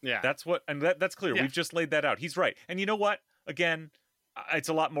 Yeah. That's what, and that's clear. Yeah. We've just laid that out. He's right. And you know what? Again, it's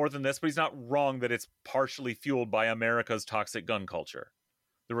a lot more than this, but he's not wrong that it's partially fueled by America's toxic gun culture.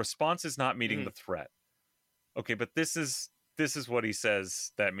 The response is not meeting the threat. Okay, but this is what he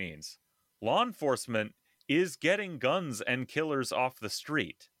says that means. Law enforcement is getting guns and killers off the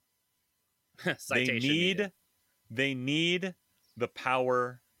street. They need the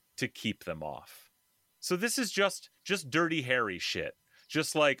power to keep them off. So this is just Dirty Harry shit.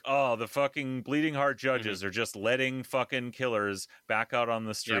 Just like, oh, the fucking bleeding heart judges are just letting fucking killers back out on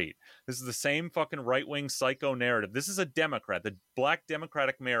the street. Yep. This is the same fucking right-wing psycho narrative. This is a Democrat, the black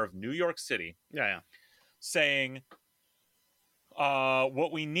Democratic mayor of New York City. Yeah. Saying,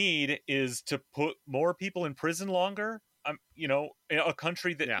 what we need is to put more people in prison longer. A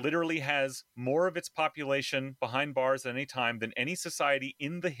country that literally has more of its population behind bars at any time than any society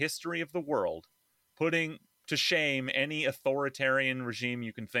in the history of the world, putting to shame any authoritarian regime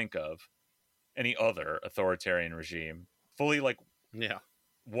you can think of, any other authoritarian regime. Fully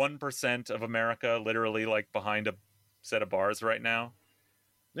 1% of America literally behind a set of bars right now.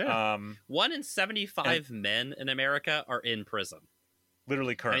 Yeah. 1 in 75 men in America are in prison.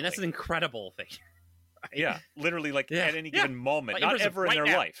 Literally currently. I mean, that's an incredible thing. Right? Yeah, literally at any given moment. Not ever in their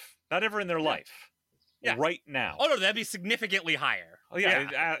life. Not ever in their life. Yeah. Right now. Oh, no, that'd be significantly higher. Oh,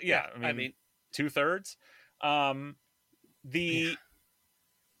 yeah. I mean 2/3.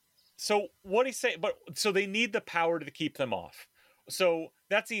 So what he's saying, so they need the power to keep them off. So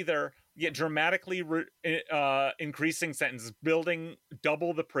that's either dramatically increasing sentences, building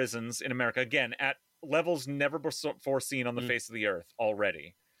double the prisons in America, again, at levels never before seen on the face of the earth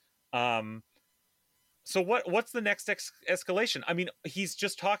already. So what's the next escalation? I mean, he's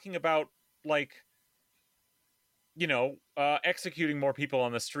just talking about executing more people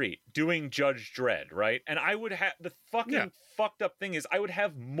on the street, doing Judge Dredd, right? And I would have the fucking fucked up thing is I would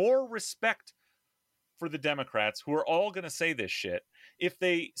have more respect for the Democrats who are all going to say this shit if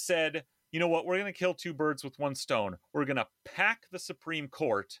they said, you know what, we're going to kill two birds with one stone. We're going to pack the Supreme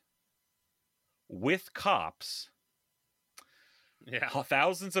Court with cops. Yeah.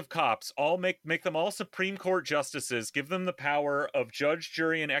 Thousands of cops, all make them all Supreme Court justices, give them the power of judge,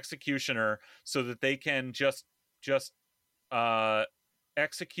 jury, and executioner so that they can just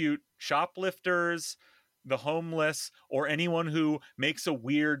execute shoplifters, the homeless, or anyone who makes a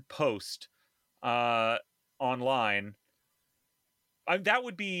weird post online. That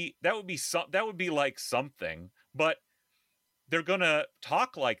would be like something, but they're gonna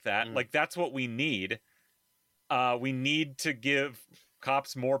talk like that. Like that's what we need. We need to give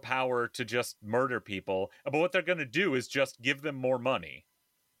cops more power to just murder people. But what they're going to do is just give them more money.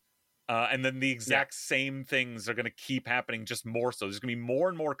 And then the exact same things are going to keep happening, just more so. There's going to be more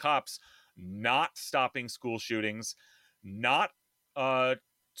and more cops not stopping school shootings, not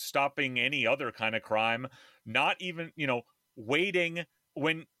stopping any other kind of crime, not even, waiting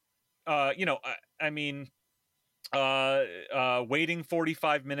when, waiting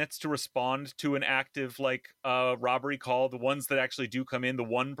 45 minutes to respond to an active robbery call. The ones that actually do come in, the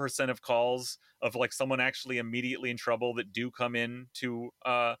 1% of calls of someone actually immediately in trouble that do come in to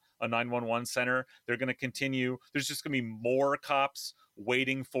a 911 center, they're going to continue. There's just going to be more cops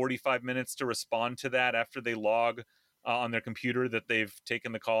waiting 45 minutes to respond to that after they log on their computer that they've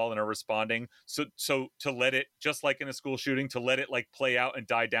taken the call and are responding. So to let it, just like in a school shooting, to let it play out and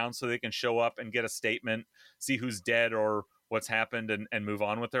die down so they can show up and get a statement, see who's dead or what's happened, and move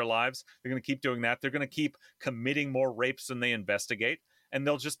on with their lives. They're going to keep doing that. They're going to keep committing more rapes than they investigate, and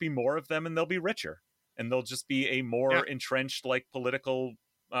there'll just be more of them, and they'll be richer, and they'll just be a more entrenched political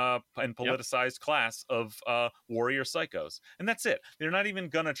and politicized class of warrior psychos. And that's it. They're not even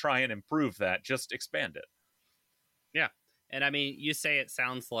going to try and improve that, just expand it. Yeah. And I mean, you say it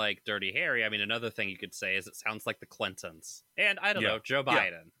sounds like Dirty Harry. I mean, another thing you could say is it sounds like the Clintons. And I don't know, Joe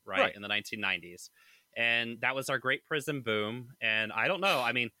Biden, right? In the 1990s. And that was our great prison boom. And I don't know.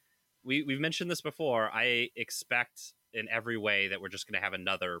 I mean, we've mentioned this before. I expect in every way that we're just going to have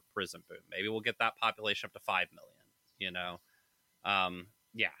another prison boom. Maybe we'll get that population up to 5 million,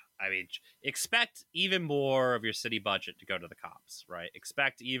 I mean, expect even more of your city budget to go to the cops, right?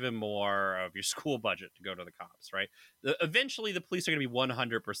 Expect even more of your school budget to go to the cops, right? Eventually, the police are going to be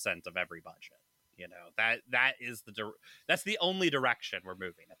 100% of every budget, That is that's the only direction we're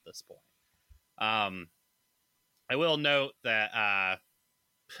moving at this point. I will note that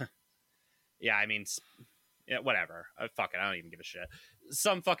yeah, I mean, yeah, whatever. Fuck it, I don't even give a shit.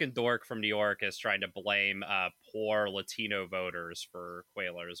 Some fucking dork from New York is trying to blame poor Latino voters for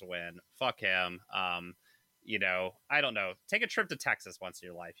Cuellar's win. Fuck him. I don't know. Take a trip to Texas once in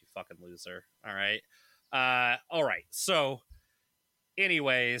your life, you fucking loser. All right. All right. So,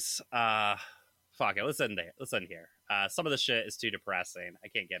 anyways, fuck it. Let's end there. Let's end here. Some of the shit is too depressing. I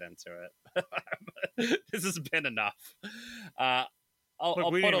can't get into it. This has been enough. I'll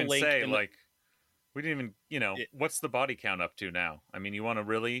put a link. We didn't even, what's the body count up to now? I mean, you want to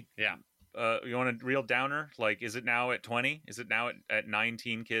really, you want a real downer? Like, is it now at 20? Is it now at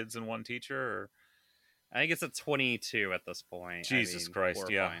 19 kids and one teacher? Or I think it's at 22 at this point. Jesus Christ,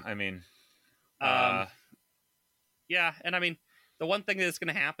 yeah. I mean, yeah, and I mean, the one thing that's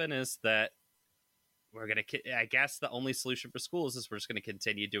going to happen is that we're going to, I guess the only solution for schools is we're just going to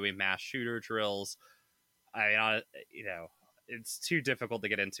continue doing mass shooter drills. It's too difficult to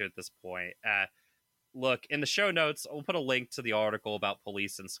get into at this point. Look, in the show notes, we'll put a link to the article about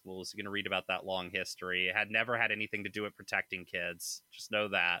police in schools. You're going to read about that long history. It had never had anything to do with protecting kids. Just know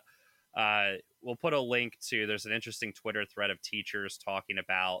that. We'll put a link to, there's an interesting Twitter thread of teachers talking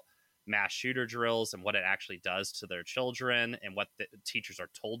about mass shooter drills and what it actually does to their children and what the teachers are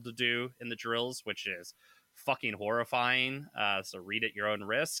told to do in the drills, which is fucking horrifying. So read at your own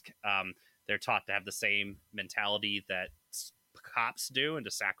risk. They're taught to have the same mentality that cops do and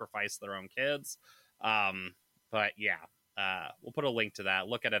to sacrifice their own kids. But yeah, we'll put a link to that.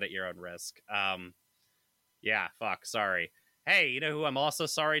 Look at it at your own risk. Yeah, fuck, sorry. Hey, you know who I'm also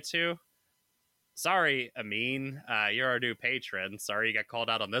sorry to? Sorry, Amin. You're our new patron. Sorry you got called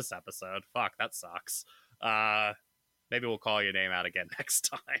out on this episode. Fuck, that sucks. Maybe we'll call your name out again next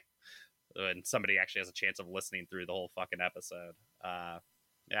time. When somebody actually has a chance of listening through the whole fucking episode.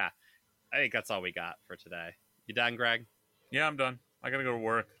 Yeah, I think that's all we got for today. You done, Greg? Yeah, I'm done. I gotta go to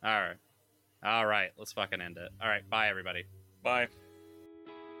work. All right. Let's fucking end it. All right. Bye, everybody. Bye.